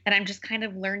am. And I'm just kind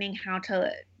of learning how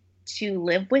to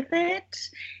live with it.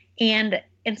 And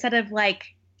instead of like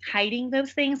hiding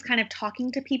those things, kind of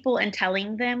talking to people and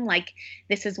telling them like,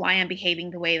 this is why I'm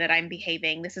behaving the way that I'm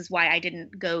behaving. This is why I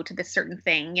didn't go to this certain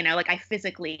thing, you know, like I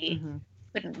physically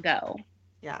couldn't go.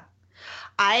 Yeah.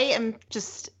 I'm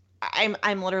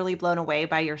literally blown away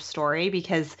by your story,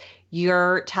 because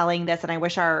you're telling this, and I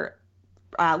wish our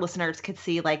listeners could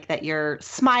see like that you're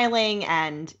smiling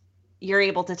and you're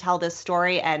able to tell this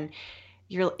story, and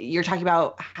you're talking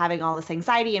about having all this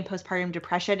anxiety and postpartum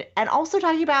depression, and also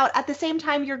talking about at the same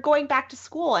time you're going back to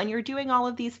school and you're doing all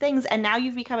of these things, and now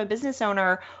you've become a business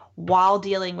owner while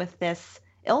dealing with this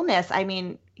illness. I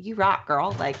mean, you rock,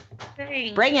 girl. Like,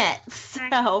 Thanks. Bring it.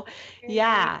 So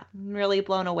yeah, I'm really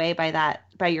blown away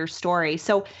by your story.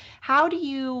 So how do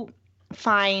you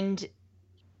find,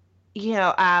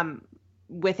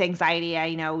 with anxiety,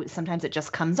 I know sometimes it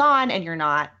just comes on and you're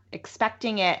not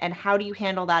expecting it. And how do you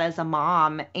handle that as a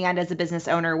mom and as a business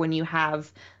owner when you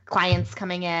have clients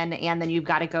coming in and then you've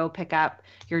got to go pick up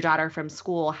your daughter from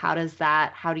school? How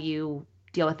do you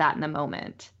deal with that in the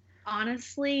moment?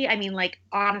 Honestly,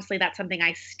 that's something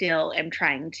I still am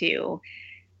trying to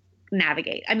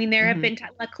navigate. I mean, there have been,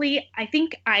 luckily, I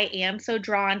think I am so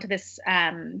drawn to this,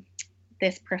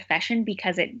 this profession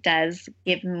because it does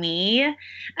give me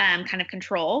kind of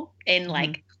control in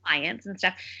like clients and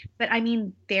stuff. But I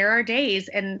mean, there are days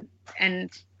and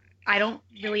I don't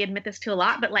really admit this to a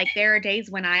lot, but like there are days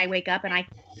when I wake up and I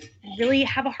really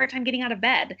have a hard time getting out of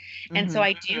bed. And so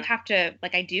I do have to,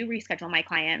 like, I do reschedule my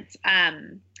clients,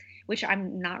 which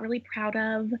I'm not really proud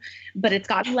of, but it's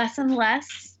gotten less and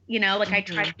less, like I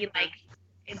try to be like,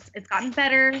 it's gotten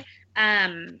better.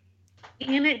 And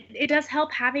it does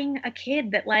help having a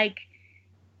kid that like,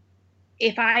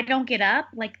 if I don't get up,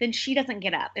 like then she doesn't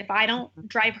get up. If I don't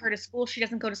drive her to school, she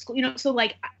doesn't go to school, so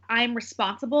like I'm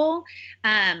responsible.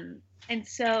 And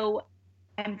so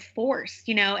I'm forced,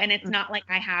 and it's not like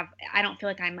I don't feel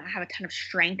like I have a ton of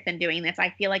strength in doing this. I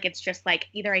feel like it's just like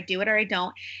either I do it or I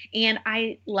don't. And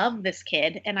I love this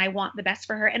kid and I want the best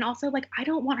for her. And also like, I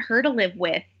don't want her to live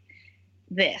with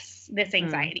this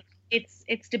anxiety.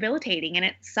 It's debilitating and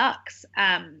it sucks.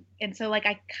 And so like,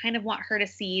 I kind of want her to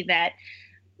see that,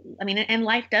 I mean, and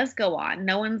life does go on.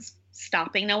 No one's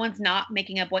stopping. No one's not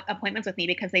making appointments with me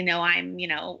because they know I'm,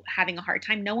 having a hard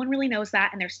time. No one really knows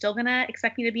that. And they're still going to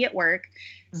expect me to be at work.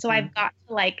 So I've got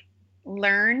to like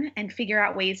learn and figure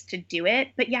out ways to do it.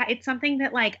 But yeah, it's something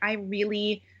that like I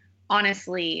really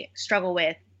honestly struggle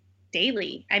with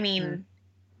daily. I mean,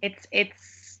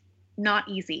 it's not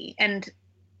easy. And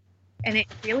it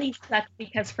really sucks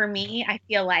because for me, I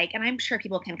feel like, and I'm sure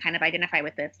people can kind of identify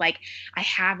with this, like I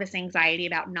have this anxiety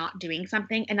about not doing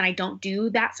something and then I don't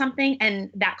do that something and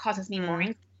that causes me more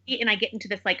anxiety. And I get into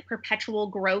this like perpetual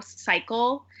gross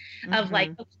cycle of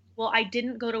like, well, I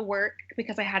didn't go to work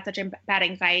because I had such a bad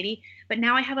anxiety, but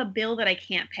now I have a bill that I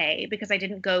can't pay because I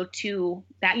didn't go to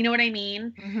that. You know what I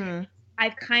mean?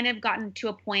 I've kind of gotten to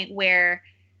a point where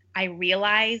I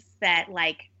realize that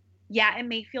like, yeah, it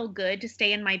may feel good to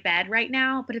stay in my bed right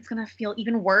now, but it's going to feel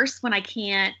even worse when I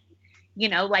can't,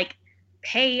 like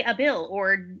pay a bill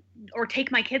or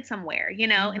take my kids somewhere,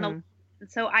 and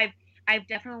so I've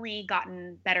definitely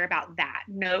gotten better about that.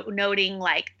 Noting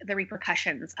like the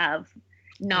repercussions of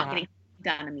not getting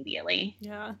done immediately.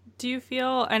 Yeah. Do you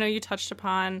feel, I know you touched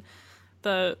upon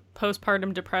the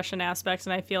postpartum depression aspects,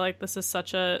 and I feel like this is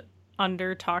such a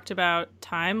under talked about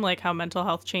time, like how mental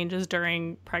health changes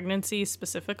during pregnancy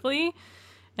specifically.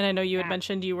 And I know you had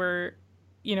mentioned you were,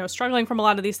 struggling from a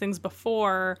lot of these things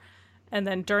before, and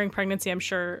then during pregnancy, I'm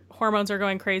sure hormones are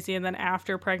going crazy. And then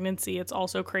after pregnancy, it's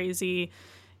also crazy.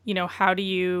 How did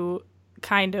you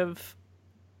kind of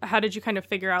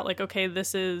figure out like, okay,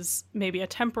 this is maybe a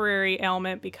temporary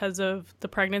ailment because of the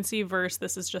pregnancy versus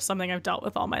this is just something I've dealt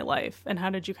with all my life? And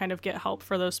how did you kind of get help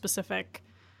for those specific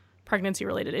pregnancy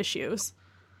related issues?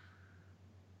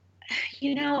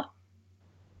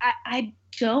 I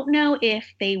don't know if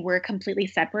they were completely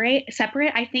separate.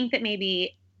 I think that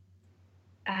maybe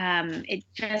I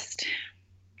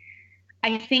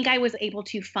think I was able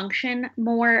to function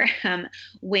more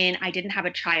when I didn't have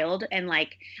a child and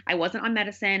like I wasn't on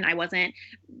medicine. I was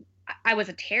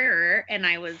a terror and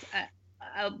I was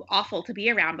awful to be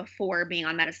around before being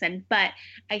on medicine. But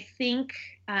I think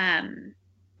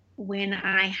when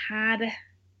I had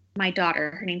my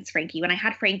daughter, her name's Frankie, when I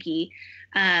had Frankie,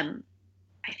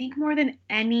 I think more than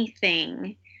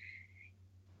anything,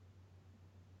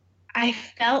 I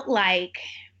felt like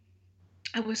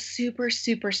I was super,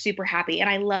 super, super happy. And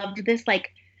I loved this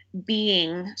like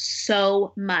being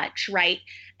so much, right?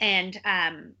 And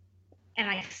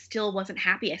I still wasn't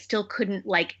happy. I still couldn't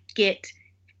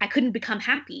I couldn't become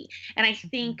happy. And I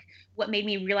think what made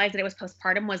me realize that it was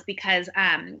postpartum was because, if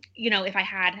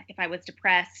I was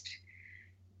depressed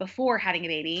before having a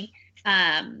baby,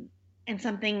 and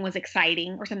something was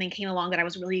exciting or something came along that I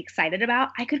was really excited about,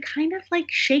 I could kind of like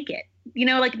shake it,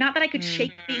 like not that I could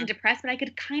shake being depressed, but I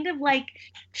could kind of like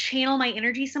channel my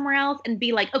energy somewhere else and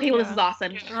be like, okay, well, this is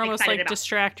awesome. Or almost like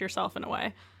distract yourself in a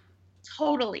way.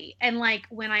 Totally. And like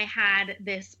when I had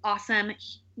this awesome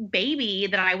baby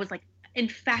that I was like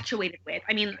infatuated with,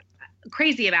 I mean,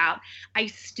 crazy about, I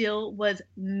still was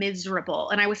miserable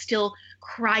and I was still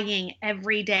crying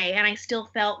every day and I still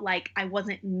felt like I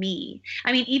wasn't me.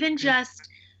 I mean, even just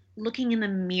looking in the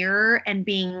mirror and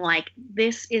being like,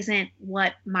 this isn't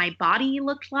what my body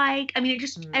looked like. I mean, it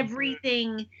just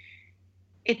everything,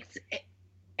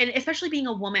 and especially being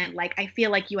a woman, like I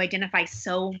feel like you identify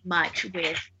so much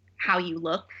with how you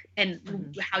look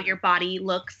and how your body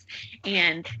looks,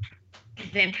 and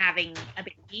then having a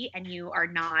baby and you're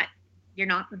not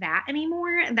that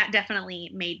anymore. That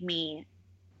definitely made me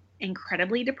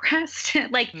incredibly depressed.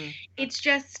 It's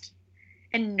just,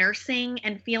 and nursing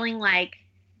and feeling like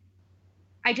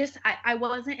I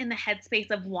wasn't in the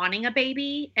headspace of wanting a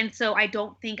baby. And so I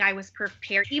don't think I was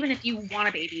prepared. Even if you want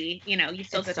a baby, you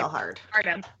still it's still hard.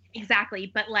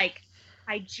 Exactly. But like,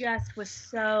 I just was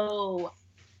so,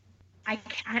 I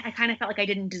kind of felt like I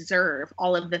didn't deserve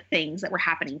all of the things that were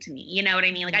happening to me. You know what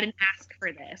I mean? Like I didn't ask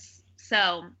for this.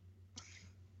 So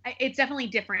it's definitely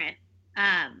different.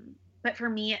 But for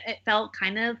me, it felt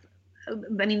kind of,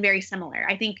 very similar.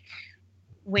 I think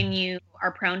when you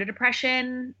are prone to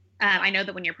depression, I know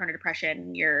that when you're prone to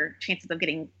depression, your chances of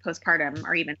getting postpartum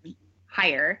are even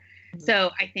higher.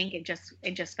 So I think it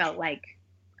just felt like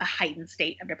a heightened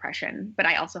state of depression. But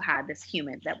I also had this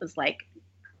human that was like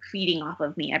feeding off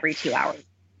of me every 2 hours,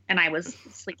 and I was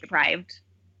sleep deprived.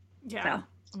 Yeah. So.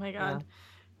 Oh my God. Yeah.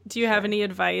 Do you have any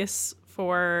advice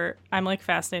for, I'm like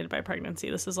fascinated by pregnancy.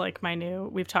 This is like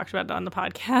we've talked about it on the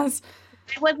podcast.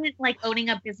 I wasn't like owning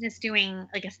a business doing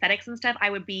like aesthetics and stuff. I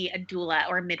would be a doula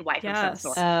or a midwife of some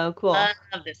sort. Oh, cool.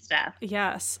 Love this stuff.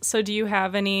 Yes. So do you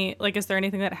have any, like, is there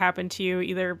anything that happened to you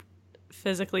either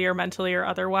physically or mentally or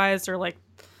otherwise, or like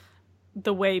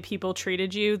the way people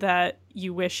treated you that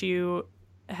you wish you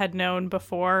had known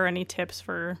before? Any tips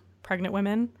for pregnant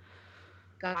women?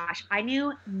 Gosh, I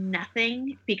knew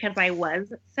nothing because I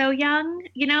was so young,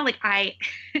 I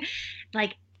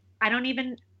don't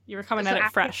even. You were coming at it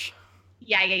fresh.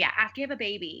 Yeah. After you have a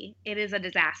baby, it is a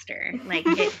disaster. Like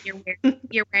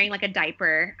you're wearing like a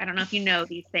diaper. I don't know if you know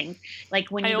these things. Like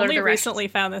when you I only recently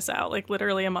found this out, like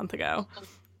literally a month ago.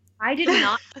 I did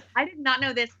not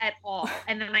know this at all.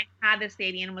 And then I had this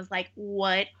baby and was like,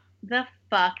 what the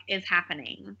fuck is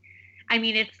happening? I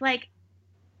mean, it's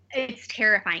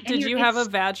terrifying. Did you have a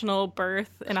vaginal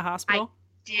birth in a hospital? I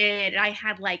did. I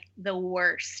had like the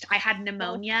worst. I had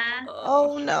pneumonia.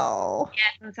 Oh no.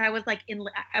 Yes, and so I was like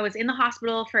I was in the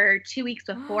hospital for 2 weeks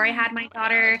before I had my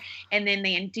daughter, and then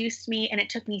they induced me, and it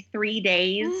took me 3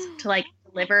 days to like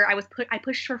deliver. I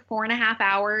pushed for 4.5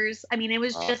 hours. I mean, it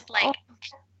was just like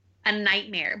a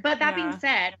nightmare. But that being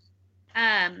said,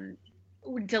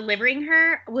 delivering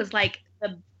her was like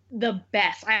the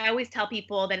best. I always tell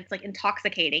people that it's like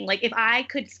intoxicating. Like if I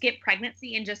could skip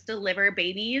pregnancy and just deliver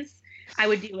babies, I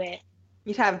would do it.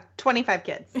 You'd have 25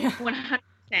 kids. 100%.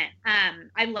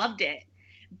 I loved it.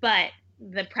 But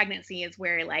the pregnancy is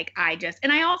where like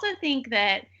and I also think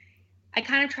that I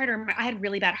kind of try to remember, I had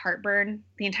really bad heartburn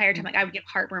the entire time. Like I would get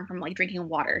heartburn from like drinking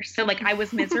water. So like I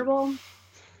was miserable,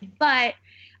 but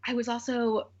I was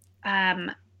also,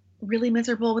 really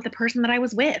miserable with the person that I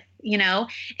was with,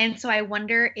 And so I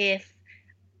wonder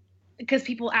because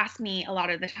people ask me a lot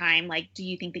of the time, like, do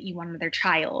you think that you want another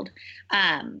child?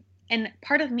 And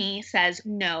part of me says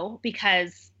no,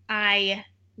 because I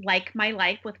like my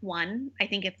life with one. I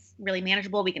think it's really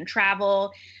manageable. We can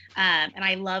travel. And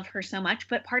I love her so much.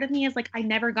 But part of me is like, I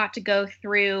never got to go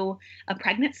through a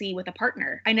pregnancy with a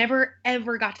partner. I never,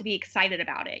 ever got to be excited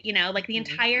about it. Like the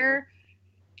entire,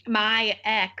 my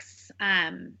ex,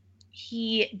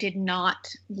 he did not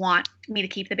want me to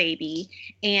keep the baby.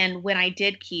 And when I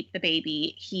did keep the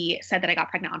baby, he said that I got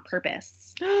pregnant on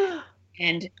purpose.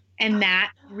 And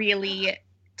that really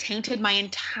tainted my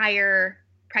entire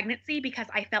pregnancy, because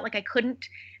I felt like I couldn't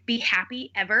be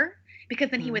happy ever, because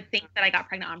then he would think that I got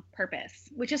pregnant on purpose,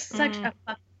 which is such a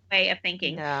fucking way of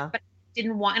thinking. Yeah. But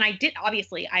didn't want, and I did,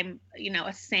 obviously I'm,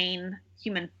 a sane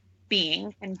human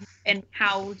being, and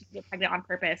how do you get pregnant on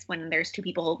purpose when there's two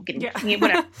people getting,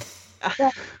 whatever.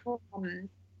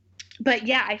 But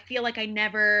yeah, I feel like I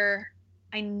never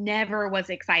was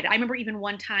excited. I remember even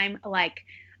one time, like,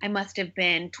 I must have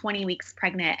been 20 weeks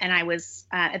pregnant, and I was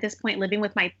at this point living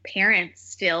with my parents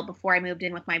still before I moved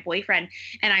in with my boyfriend,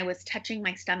 and I was touching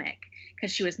my stomach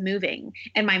because she was moving,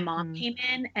 and my mom came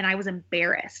in, and I was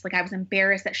embarrassed. Like, I was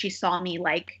embarrassed that she saw me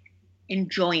like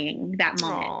enjoying that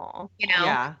moment. Aww.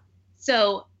 Yeah.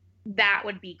 So that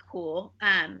would be cool.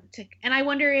 And I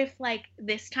wonder if, like,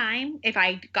 this time, if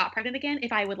I got pregnant again,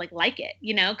 if I would like it,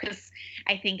 because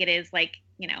I think it is like,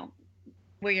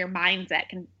 where your mindset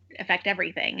can affect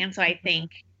everything. And so I think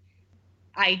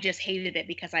I just hated it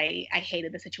because I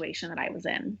hated the situation that I was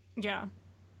in. Yeah.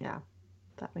 Yeah.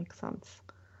 That makes sense.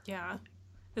 Yeah.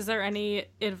 Is there any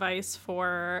advice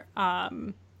for,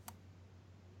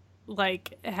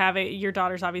 like, your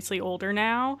daughter's obviously older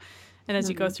now, and as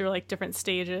you go through like different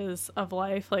stages of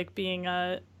life, like being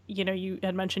you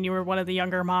had mentioned you were one of the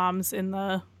younger moms in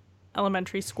the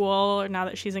elementary school, or now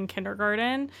that she's in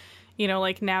kindergarten,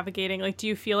 like navigating, like, do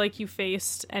you feel like you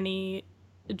faced any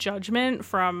judgment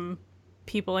from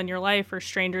people in your life or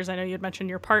strangers? I know you had mentioned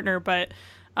your partner, but,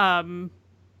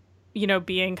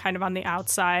 being kind of on the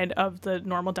outside of the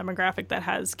normal demographic that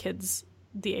has kids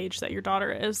the age that your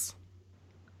daughter is.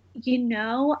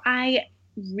 I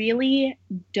really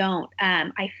don't.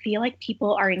 I feel like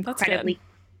people are incredibly,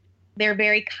 they're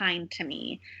very kind to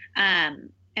me. And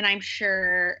I'm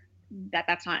sure that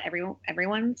that's not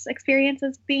everyone's experience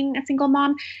as being a single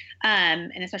mom.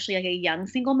 And especially like a young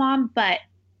single mom, but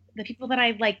the people that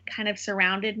I've like kind of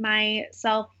surrounded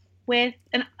myself with,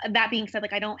 and that being said,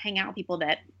 like, I don't hang out with people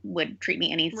that would treat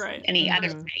me any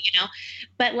other way,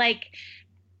 but like,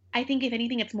 I think if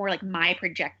anything, it's more like my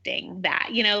projecting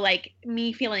that, like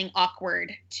me feeling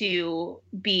awkward to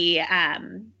be, at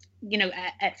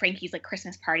Frankie's like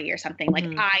Christmas party or something. Like,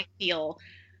 I feel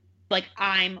like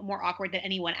I'm more awkward than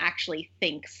anyone actually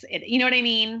thinks it. You know what I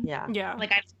mean? Yeah. Yeah.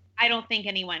 Like, I don't think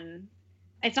anyone,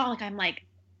 it's not like I'm like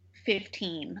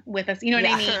 15 with us. You know what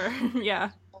I mean? Sure. Yeah.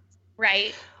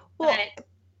 Right.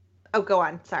 Well, go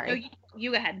on. Sorry. No,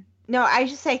 you go ahead. No, I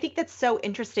think that's so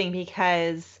interesting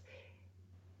because,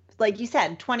 like you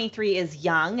said, 23 is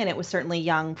young, and it was certainly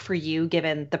young for you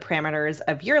given the parameters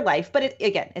of your life. But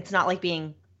it's not like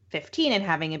being 15 and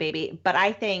having a baby. But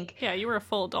I think... Yeah, you were a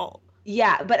full adult.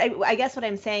 Yeah, but I guess what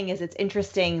I'm saying is it's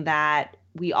interesting that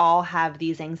we all have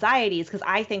these anxieties, because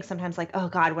I think sometimes, like, oh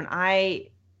God, when I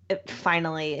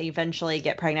eventually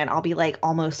get pregnant, I'll be like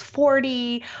almost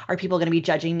 40. Are people going to be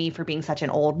judging me for being such an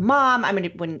old mom?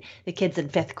 When the kid's in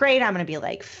 5th grade, I'm going to be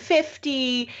like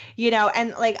 50,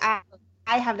 and like I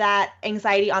have that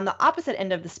anxiety on the opposite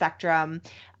end of the spectrum.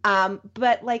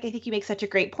 But like, I think you make such a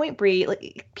great point, Brie.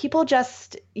 Like, people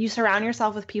you surround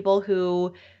yourself with people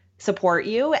who support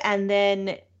you. And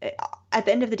then at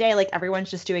the end of the day, like,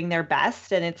 everyone's just doing their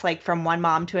best. And it's like from one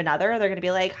mom to another, they're going to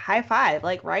be like, high five,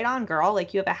 like, right on, girl.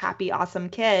 Like, you have a happy, awesome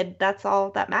kid. That's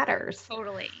all that matters.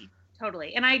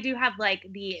 Totally. And I do have like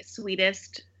the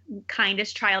sweetest,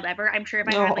 kindest child ever. I'm sure if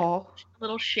I had like a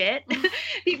little shit,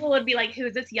 people would be like,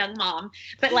 who's this young mom?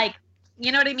 But like,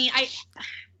 you know what I mean?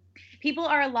 People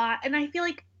are a lot, and I feel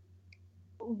like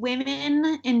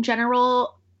women in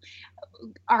general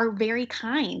are very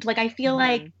kind. Like, I feel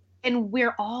like, and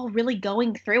we're all really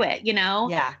going through it,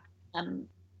 Yeah.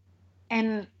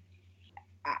 And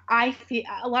I feel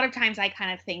a lot of times I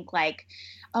kind of think like,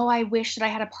 oh, I wish that I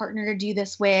had a partner to do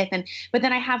this with. But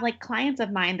then I have like clients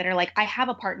of mine that are like, I have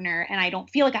a partner and I don't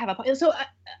feel like I have a partner. So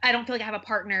I don't feel like I have a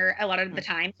partner a lot of the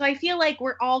time. So I feel like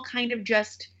we're all kind of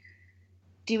just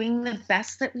doing the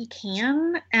best that we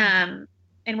can. And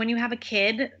when you have a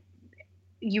kid,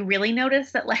 you really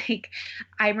notice that, like,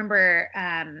 I remember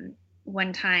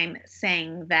one time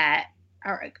saying that,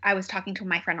 or I was talking to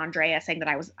my friend Andrea saying that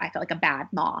I felt like a bad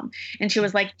mom. And she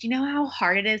was like, do you know how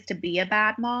hard it is to be a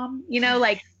bad mom?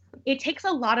 Like, it takes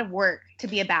a lot of work to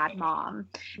be a bad mom.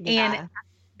 Yeah. And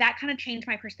that kind of changed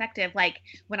my perspective. Like,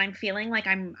 when I'm feeling like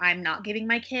I'm not giving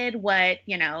my kid what,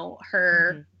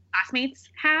 her classmates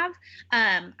have,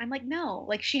 I'm like, no,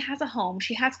 like, she has a home,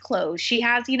 she has clothes, she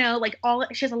has, like,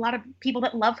 she has a lot of people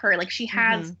that love her. Like, she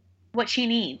has what she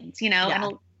needs, yeah.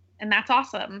 And that's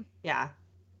awesome. Yeah.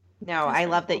 No, I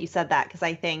love that you said that, because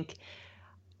I think,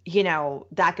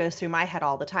 that goes through my head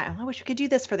all the time. I wish we could do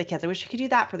this for the kids. I wish we could do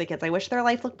that for the kids. I wish their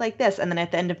life looked like this. And then at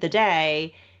the end of the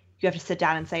day, you have to sit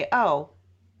down and say, oh,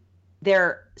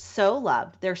 they're so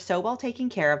loved. They're so well taken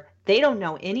care of. They don't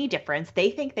know any difference. They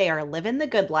think they are living the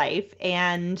good life.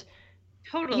 And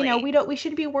Totally. We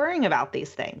shouldn't be worrying about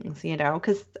these things,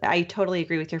 because I totally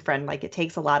agree with your friend. Like, it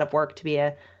takes a lot of work to be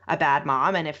a bad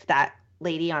mom. And if that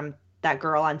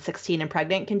girl on 16 and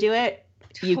pregnant can do it,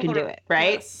 you can do it,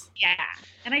 right? Yes. Yeah.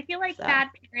 And I feel like bad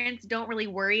parents don't really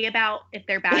worry about if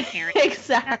they're bad parents.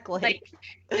 Exactly. Like,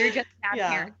 they're just bad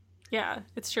parents. Yeah,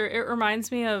 it's true. It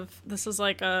reminds me of, this is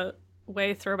like a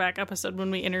way throwback episode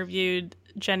when we interviewed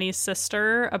Jenny's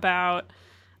sister about,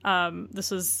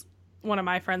 this was one of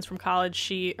my friends from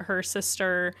college. Her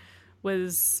sister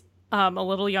was a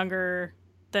little younger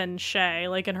than Shay,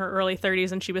 like in her early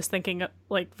 30s, and she was thinking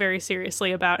like very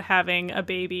seriously about having a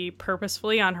baby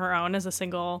purposefully on her own as a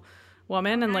single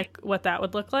woman and like what that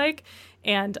would look like.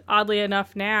 And oddly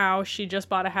enough, now she just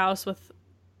bought a house with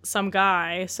some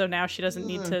guy, so now she doesn't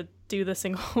need to do the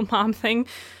single mom thing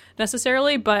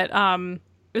necessarily, but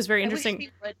it was very interesting. I wish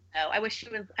she would, though.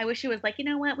 I wish she was like, you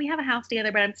know what, we have a house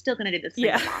together, but I'm still gonna do this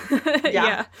single mom.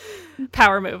 Yeah.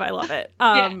 Power move. I love it.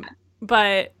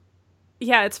 But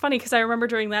yeah, it's funny because I remember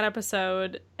during that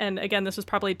episode, and again, this was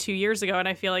probably 2 years ago, and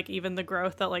I feel like even the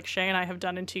growth that like Shay and I have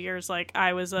done in 2 years, like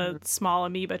I was a small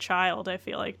amoeba child, I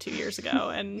feel like 2 years ago.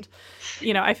 And,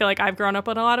 I feel like I've grown up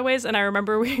in a lot of ways. And I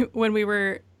remember when we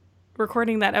were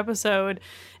recording that episode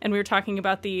and we were talking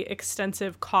about the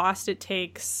extensive cost it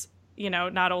takes,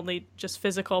 not only just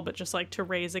physical, but just like to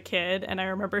raise a kid. And I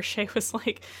remember Shay was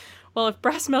like, well, if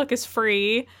breast milk is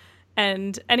free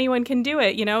and anyone can do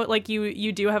it, like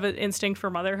you do have an instinct for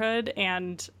motherhood.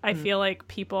 And I feel like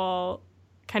people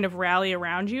kind of rally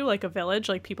around you like a village.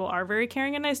 Like people are very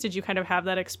caring and nice. Did you kind of have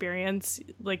that experience?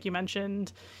 Like you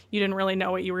mentioned, you didn't really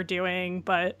know what you were doing,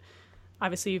 but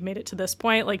obviously you've made it to this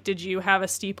point. Like, did you have a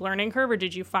steep learning curve, or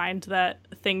did you find that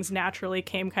things naturally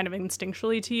came kind of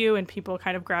instinctually to you and people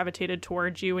kind of gravitated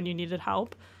towards you when you needed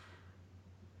help?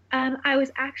 I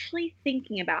was actually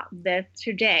thinking about this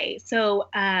today. So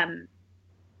I'm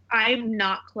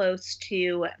not close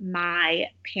to my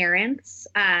parents.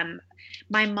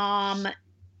 My mom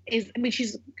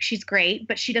she's great,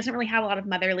 but she doesn't really have a lot of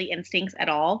motherly instincts at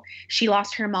all. She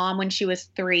lost her mom when she was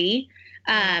 3.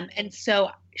 And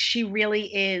so she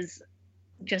really is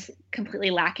just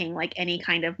completely lacking like any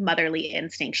kind of motherly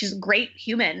instinct. She's a great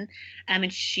human,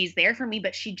 and she's there for me,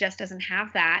 but she just doesn't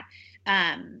have that.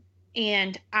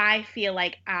 And I feel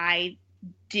like I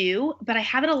do, but I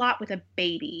have it a lot with a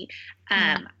baby.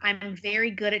 I'm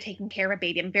very good at taking care of a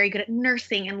baby. I'm very good at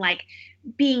nursing and like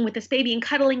being with this baby and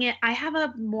cuddling it. I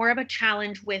have more of a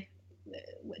challenge with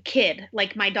a kid,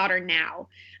 like my daughter now,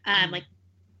 like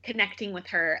connecting with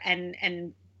her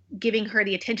and giving her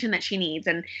the attention that she needs.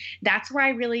 And that's where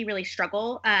I really, really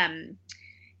struggle. And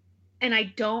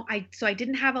I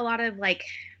didn't have a lot of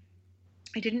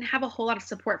I didn't have a whole lot of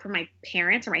support from my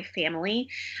parents or my family.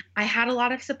 I had a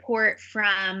lot of support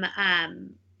from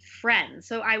friends.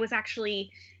 So I was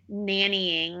actually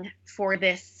nannying for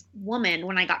this woman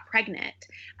when I got pregnant.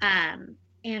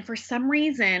 And for some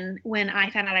reason, when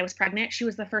I found out I was pregnant, she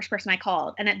was the first person I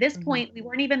called. And at this point, we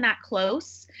weren't even that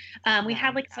close. We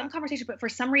had some conversation, but for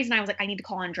some reason I was like, I need to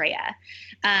call Andrea.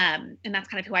 And that's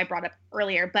kind of who I brought up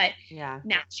earlier. But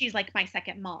now she's like my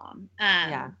second mom.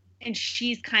 And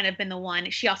she's kind of been the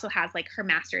one. She also has like her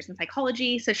master's in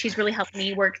psychology. So she's really helped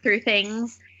me work through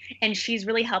things. And she's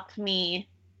really helped me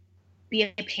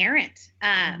be a parent.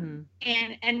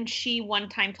 And she one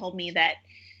time told me that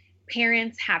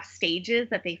parents have stages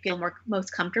that they feel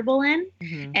most comfortable in,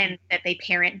 and that they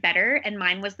parent better. And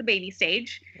mine was the baby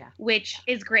stage, which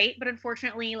is great. But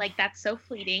unfortunately, like that's so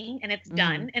fleeting and it's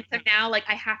done. And so now like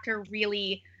I have to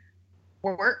really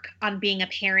work on being a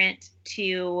parent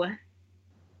to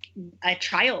a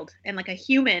child and like a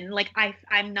human. Like I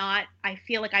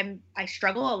feel like I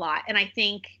struggle a lot. And I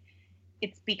think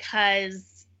it's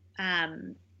because,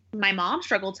 my mom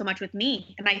struggled so much with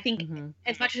me. And I think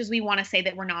as much as we want to say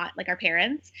that we're not like our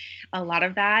parents, a lot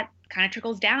of that kind of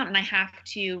trickles down. And I have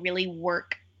to really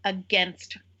work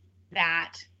against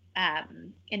that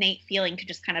innate feeling to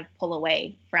just kind of pull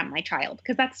away from my child.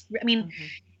 Because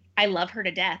I love her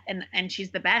to death and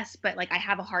she's the best, but like I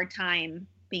have a hard time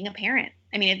being a parent.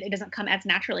 I mean, it doesn't come as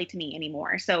naturally to me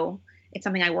anymore. So it's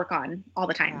something I work on all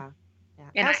the time. Yeah.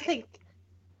 And I think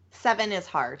 7 is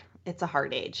hard. It's a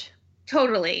hard age.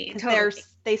 Totally.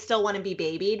 They still want to be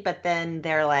babied, but then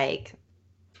they're like,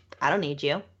 I don't need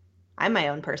you. I'm my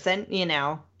own person,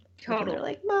 Totally. They're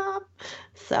like, Mom.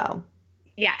 So.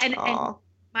 Yeah. And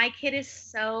my kid is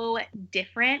so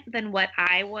different than what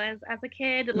I was as a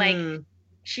kid. Like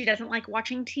she doesn't like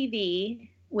watching TV,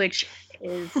 which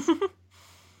is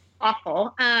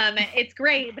awful. It's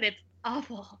great, but it's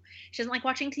awful. She doesn't like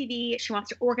watching TV. She wants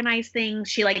to organize things.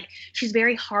 She's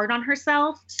very hard on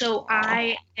herself. So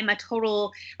I am a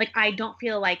total, like, I don't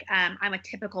feel like I'm a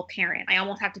typical parent. I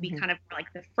almost have to be kind of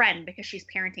like the friend because she's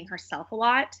parenting herself a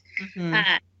lot.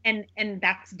 And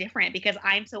that's different because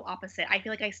I'm so opposite. I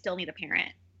feel like I still need a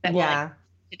parent that will like,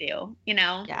 to do, you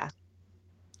know? Yeah.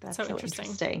 That's so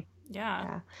interesting.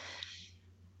 Yeah.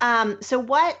 So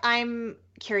what I'm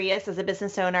curious as a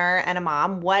business owner and a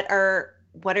mom, what are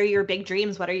your big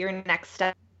dreams? What are your next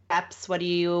steps? What do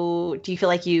you feel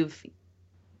like you've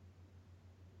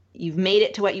made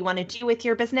it to what you want to do with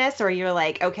your business, or you're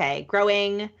like, okay,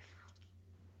 growing?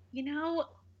 You know,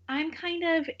 I'm kind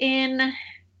of in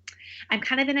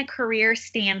a career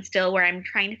standstill where I'm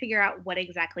trying to figure out what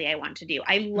exactly I want to do.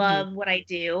 I love what I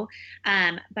do,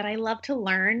 but I love to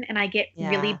learn, and I get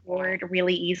really bored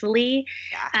really easily.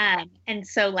 Yeah. And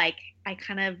so like I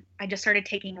just started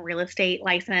taking real estate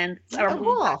license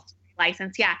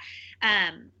license. Yeah.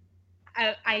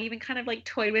 I even kind of like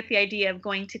toyed with the idea of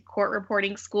going to court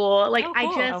reporting school. Like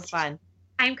fun.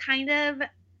 I'm kind of,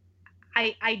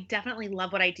 I definitely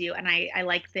love what I do, and I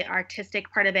like the artistic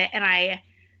part of it, and I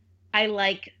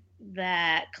like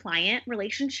the client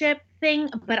relationship thing,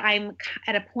 but I'm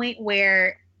at a point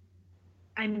where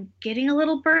I'm getting a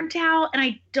little burnt out, and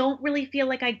I don't really feel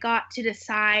like I got to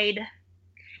decide,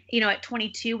 you know, at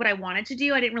 22 what I wanted to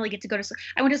do. I didn't really get to go to school.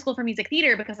 I went to school for music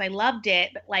theater because I loved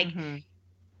it, but like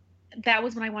that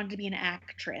was when I wanted to be an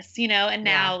actress, you know, and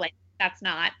now like that's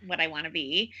not what I want to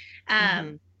be. So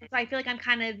I feel like I'm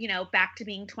kind of, you know, back to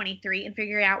being 23 and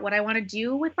figuring out what I want to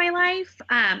do with my life.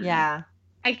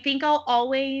 I think I'll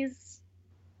always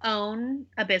own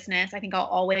a business. I think I'll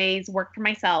always work for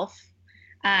myself.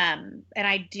 And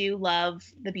I do love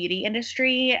the beauty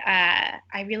industry.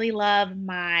 I really love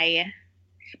my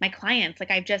clients.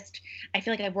 Like I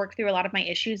feel like I've worked through a lot of my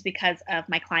issues because of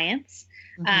my clients.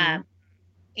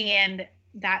 And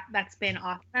that's been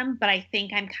awesome. But I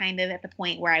think I'm kind of at the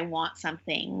point where I want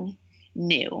something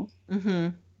new.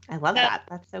 I love that.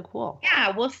 That's so cool.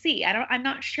 Yeah, we'll see. I'm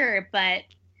not sure, but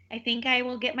I think I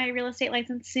will get my real estate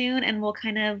license soon, and we'll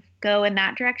kind of go in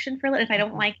that direction for a little. If I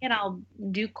don't like it, I'll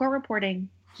do court reporting.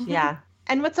 Yeah.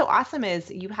 And what's so awesome is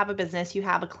you have a business, you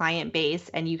have a client base,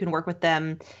 and you can work with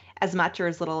them as much or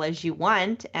as little as you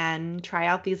want and try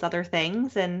out these other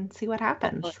things and see what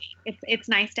happens. It's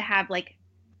nice to have like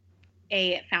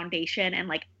a foundation and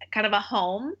like kind of a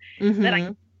home that I,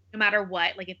 no matter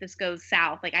what, like if this goes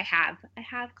south, like I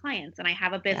have clients and I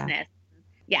have a business.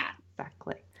 Yeah.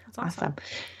 Exactly. That's awesome.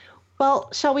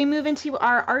 Well, shall we move into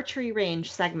our archery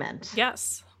range segment?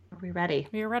 Yes. Are we ready?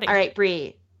 We are ready. All right,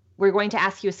 Bree. We're going to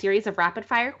ask you a series of rapid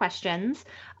fire questions.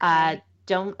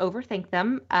 Don't overthink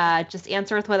them. Just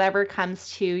answer with whatever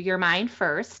comes to your mind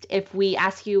first. If we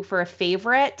ask you for a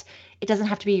favorite, it doesn't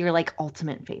have to be your like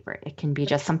ultimate favorite. It can be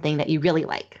just something that you really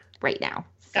like right now.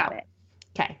 Got it.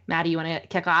 Okay. Maddie, you want to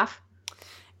kick off?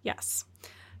 Yes.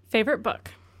 Favorite book?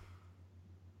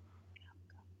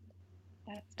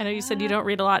 I know you said you don't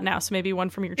read a lot now, so maybe one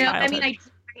from your childhood. I mean,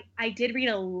 I did read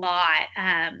a lot.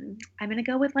 I'm gonna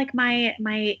go with like my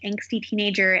angsty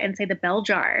teenager and say The Bell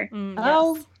Jar.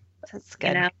 Yes. That's good.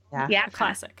 You know? Yeah,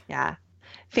 classic. Yeah.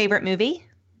 Favorite movie?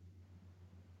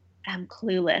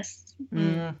 Clueless.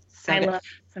 So I good. love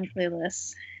some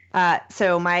Clueless.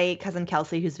 So my cousin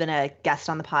Kelsey, who's been a guest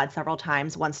on the pod several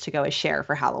times, wants to go as Cher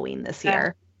for Halloween this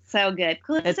year. So good.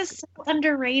 Clueless is so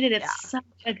underrated. It's such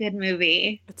a good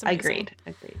movie. It's amazing.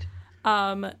 Agreed.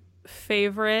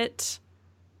 Favorite.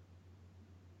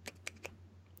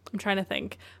 I'm trying to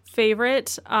think.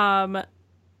 Favorite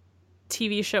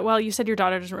TV show. Well, you said your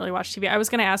daughter doesn't really watch TV. I was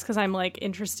going to ask because I'm like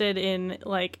interested in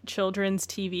like children's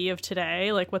TV of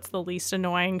today. Like, what's the least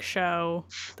annoying show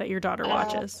that your daughter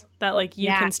watches that like you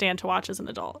can stand to watch as an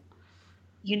adult?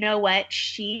 You know what?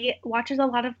 She watches a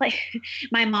lot of like,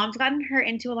 my mom's gotten her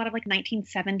into a lot of like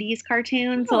 1970s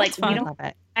cartoons. So like, we don't,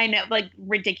 I know, like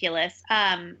ridiculous.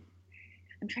 I'm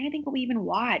trying to think what we even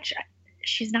watch.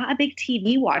 She's not a big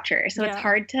TV watcher, so it's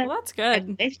hard to. Well, that's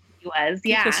good. I wish she was.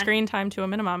 Keep the screen time to a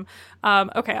minimum.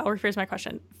 Okay, I'll rephrase my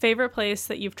question. Favorite place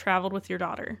that you've traveled with your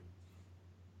daughter?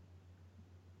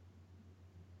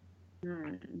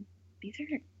 These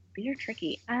are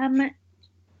tricky.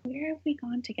 Where have we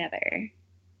gone together?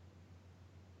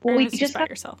 Well, we just by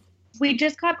yourself. We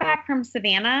just got back from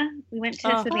Savannah. We went to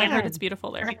Savannah. I heard it's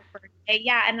beautiful there.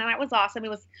 Yeah, and that was awesome. It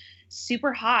was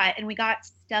super hot, and we got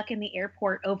stuck in the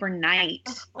airport overnight.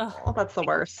 Oh, that's the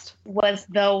worst. Was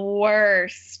the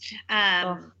worst.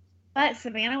 But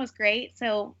Savannah was great.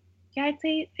 So yeah, I'd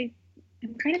say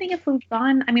I'm trying to think if we've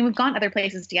gone. I mean, we've gone other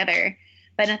places together,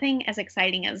 but nothing as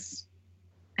exciting as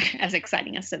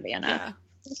Savannah.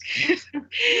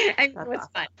 It was awesome.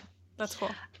 fun. That's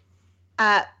cool.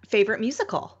 Favorite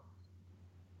musical?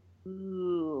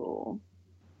 Ooh.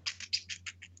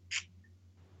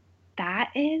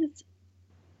 That is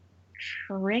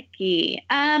tricky.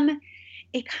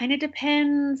 It kind of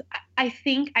depends. I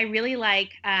think I really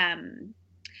like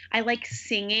I like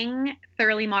singing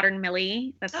Thoroughly Modern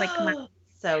Millie. That's like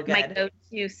so good. my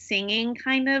go-to singing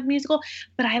kind of musical.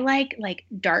 But I like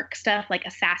dark stuff like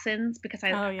Assassins because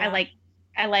I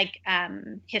like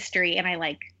history and I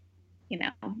like,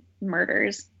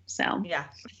 murders. So yeah.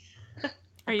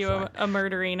 Are you a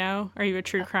murderino? Are you a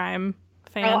true crime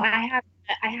fan? Oh,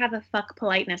 I have a fuck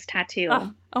politeness tattoo.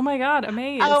 Oh my God,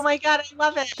 amazing. Oh my God, I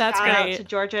love it. That's Shout great. out to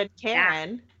Georgia and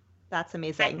Karen. Yeah. That's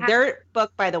amazing. Their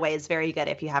book, by the way, is very good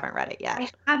if you haven't read it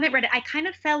yet. I haven't read it. I kind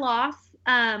of fell off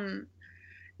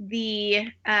the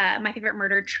My Favorite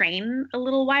Murder train a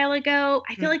little while ago.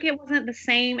 I feel like it wasn't the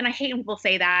same, and I hate when people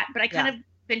say that, but I kind of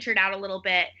ventured out a little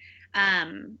bit.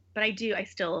 But I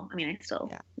still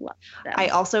love them. I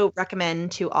also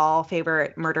recommend to all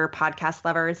favorite murder podcast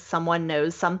lovers, Someone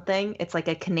Knows Something. It's like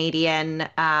a Canadian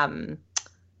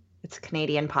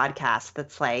podcast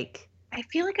that's like I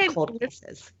feel like I've cold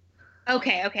cases.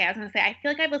 Okay. I was gonna say I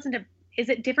feel like I've listened to. Is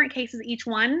it different cases each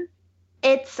one?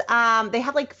 It's they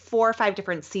have like 4 or 5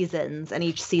 different seasons, and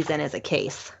each season is a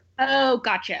case. Oh,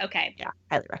 gotcha. Okay. Yeah,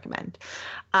 highly recommend.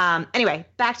 Anyway,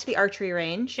 back to the archery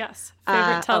range. Yes.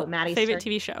 Maddie's favorite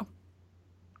TV show.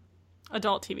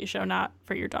 Adult TV show, not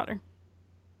for your daughter.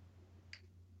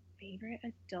 Favorite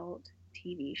adult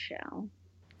TV show.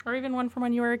 Or even one from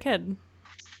when you were a kid.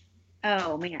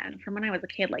 Oh, man. From when I was a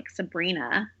kid, like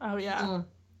Sabrina. Oh, yeah.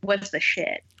 Was the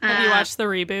shit. Have you watched the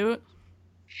reboot?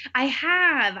 I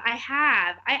have.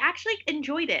 I actually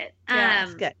enjoyed it. Yeah,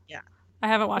 it's good. Yeah. I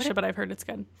haven't watched it, but I've heard it's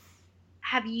good.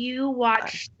 Have you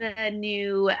watched the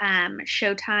new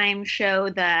Showtime show,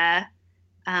 the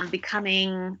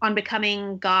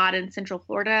Becoming God in Central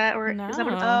Florida? Or no. Is that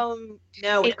what it's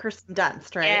no, with Kirsten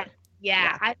Dunst, right?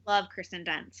 Yeah, I love Kirsten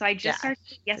Dunst. So I just started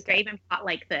yesterday. I even bought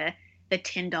like the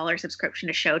 $10 subscription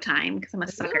to Showtime because I'm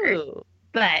a sucker. Ooh.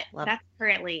 But that's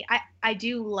currently I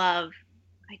do love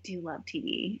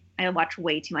TV. I watch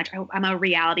way too much. I'm a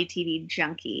reality TV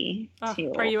junkie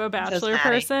too. Are you a Bachelor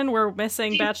person? We're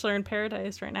missing Bachelor in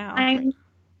Paradise right now. I'm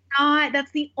not. That's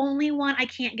the only one I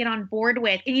can't get on board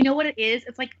with. And you know what it is?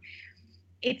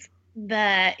 It's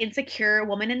the insecure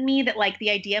woman in me that like the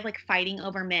idea of like fighting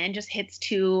over men just hits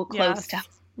too close to.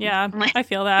 Yeah, I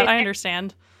feel that. I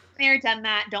understand. They're done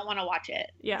that. Don't want to watch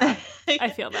it. Yeah, I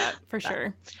feel that for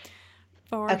sure.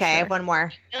 I have one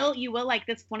more. You will like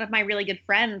this. One of my really good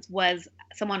friends was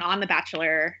someone on The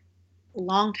Bachelor a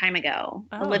long time ago.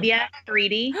 Olivia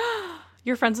Caridi.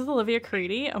 You're friends with Olivia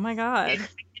Caridi? Oh my God.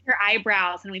 Her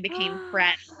eyebrows and we became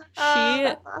friends.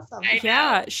 That's awesome.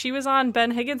 Yeah, she was on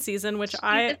Ben Higgins' season, which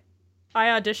I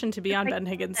auditioned to be on Ben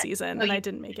Higgins' season, and I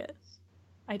didn't make it.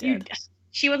 I did.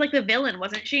 She was like the villain,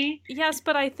 wasn't she? Yes,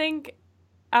 but I think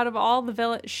out of all the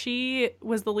villains, she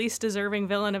was the least deserving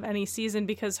villain of any season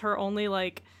because her only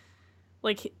like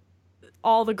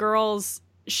all the girls,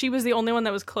 she was the only one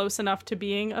that was close enough to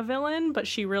being a villain, but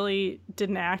she really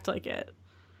didn't act like it.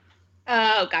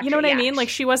 Oh, gotcha. You know what I mean? Like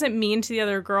she wasn't mean to the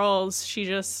other girls. She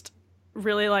just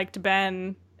really liked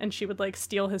Ben and she would like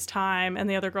steal his time, and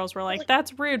the other girls were like,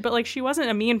 that's rude, but like she wasn't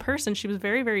a mean person. She was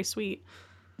very, very sweet.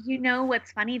 You know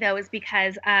what's funny though is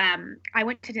because I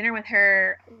went to dinner with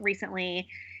her recently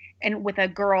and with a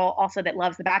girl also that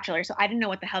loves The Bachelor. So I didn't know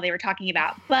what the hell they were talking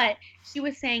about. But she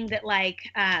was saying that like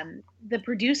the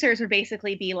producers would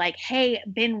basically be like, hey,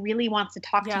 Ben really wants to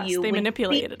talk to you. They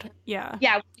manipulated her. Yeah.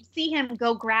 Yeah. When you see him,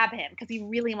 go grab him because he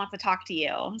really wants to talk to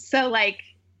you. So like.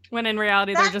 When in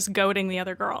reality, they're just goading the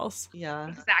other girls. Yeah.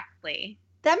 Exactly.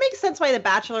 That makes sense why The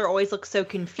Bachelor always looks so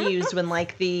confused when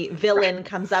like the villain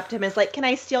comes up to him and is like, can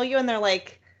I steal you? And they're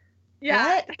like,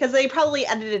 what? Because they probably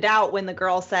edited it out when the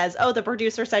girl says, oh, the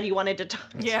producer said you wanted to talk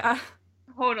to me. Yeah.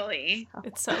 Totally.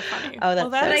 It's so funny. Oh,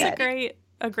 that's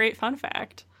a great fun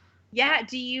fact. Yeah.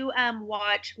 Do you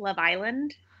watch Love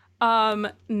Island?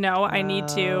 No, I need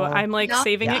to. I'm like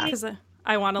saving it because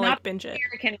I want to like binge it. Not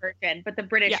the American version, but the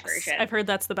British version. I've heard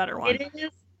that's the better one. It is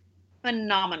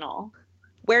phenomenal.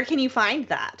 Where can you find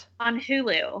that? On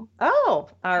Hulu. Oh,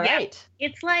 all right. Yeah.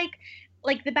 It's like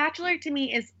The Bachelor to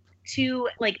me is too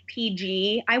like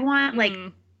PG. I want like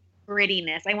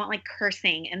grittiness. I want like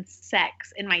cursing and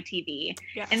sex in my TV.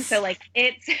 Yes. And so like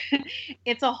it's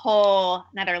a whole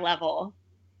another level,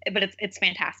 but it's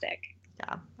fantastic.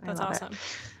 Yeah, that's awesome.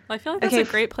 Well, I feel like that's a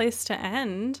great place to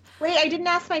end. Wait, I didn't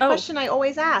ask my question I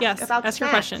always ask about ask snacks. Your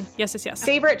question. Yes.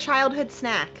 Favorite childhood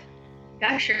snack?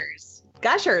 Gushers.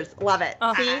 Gushers, love it.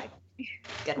 See,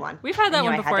 Good one. We've had that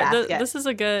one before. This is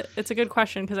a good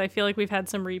question because I feel like we've had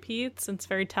some repeats. It's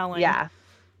very telling. Yeah.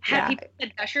 Have people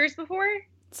said Gushers before?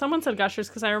 Someone said Gushers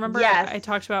because I remember I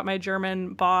talked about my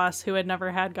German boss who had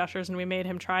never had Gushers and we made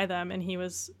him try them and he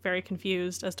was very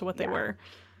confused as to what they were.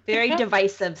 Very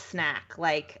divisive snack.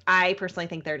 Like, I personally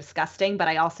think they're disgusting, but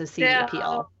I also see the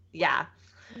appeal. Yeah.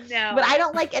 No. But I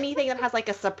don't like anything that has like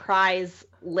a surprise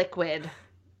liquid.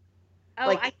 Oh,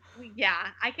 I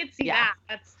could see that.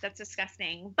 That's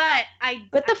disgusting. But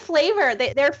the flavor,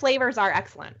 their flavors are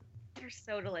excellent. They're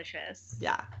so delicious.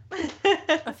 Yeah.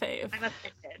 A fave. I'm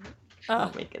offended.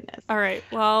 Oh my goodness. All right.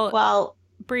 Well,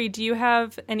 Bree, do you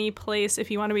have any place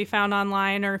if you want to be found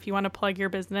online or if you want to plug your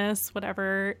business,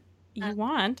 whatever you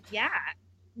want? Yeah.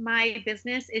 My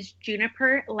business is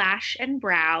Juniper Lash and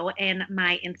Brow, and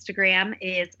my Instagram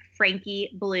is Frankie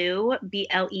Blue,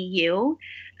 BLEU.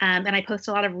 And I post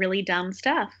a lot of really dumb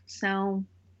stuff. So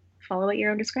follow at your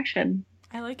own discretion.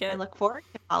 I like it. I look forward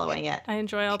to following it. I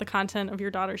enjoy all the content of your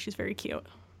daughter. She's very cute.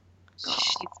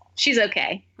 She's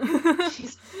okay.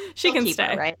 She can stay.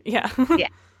 Her, right? Yeah. Yeah.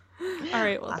 All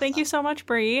right. Well, Thank you so much,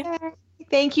 Bree.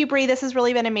 Thank you, Bree. This has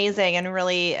really been amazing and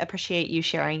really appreciate you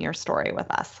sharing your story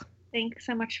with us. Thanks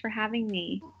so much for having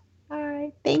me. All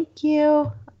right. Thank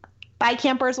you. Bye,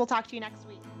 campers. We'll talk to you next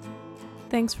week.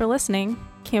 Thanks for listening.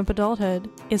 Camp Adulthood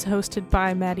is hosted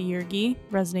by Maddie Yergi,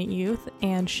 Resident Youth,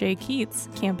 and Shay Keats,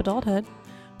 Camp Adulthood.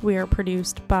 We are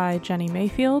produced by Jenny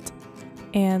Mayfield,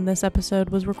 and this episode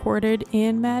was recorded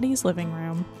in Maddie's living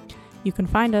room. You can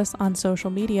find us on social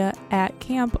media at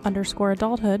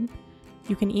camp_adulthood.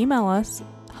 You can email us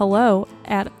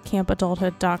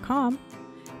hello@campadulthood.com,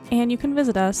 and you can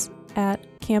visit us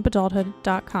at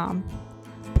campadulthood.com.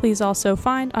 Please also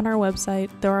find on our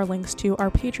website there are links to our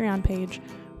Patreon page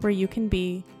where you can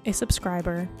be a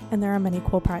subscriber, and there are many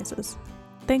cool prizes.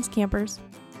 Thanks, campers.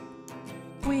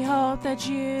 We hope that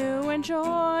you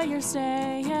enjoy your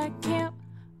stay at Camp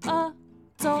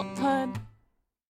Adulthood.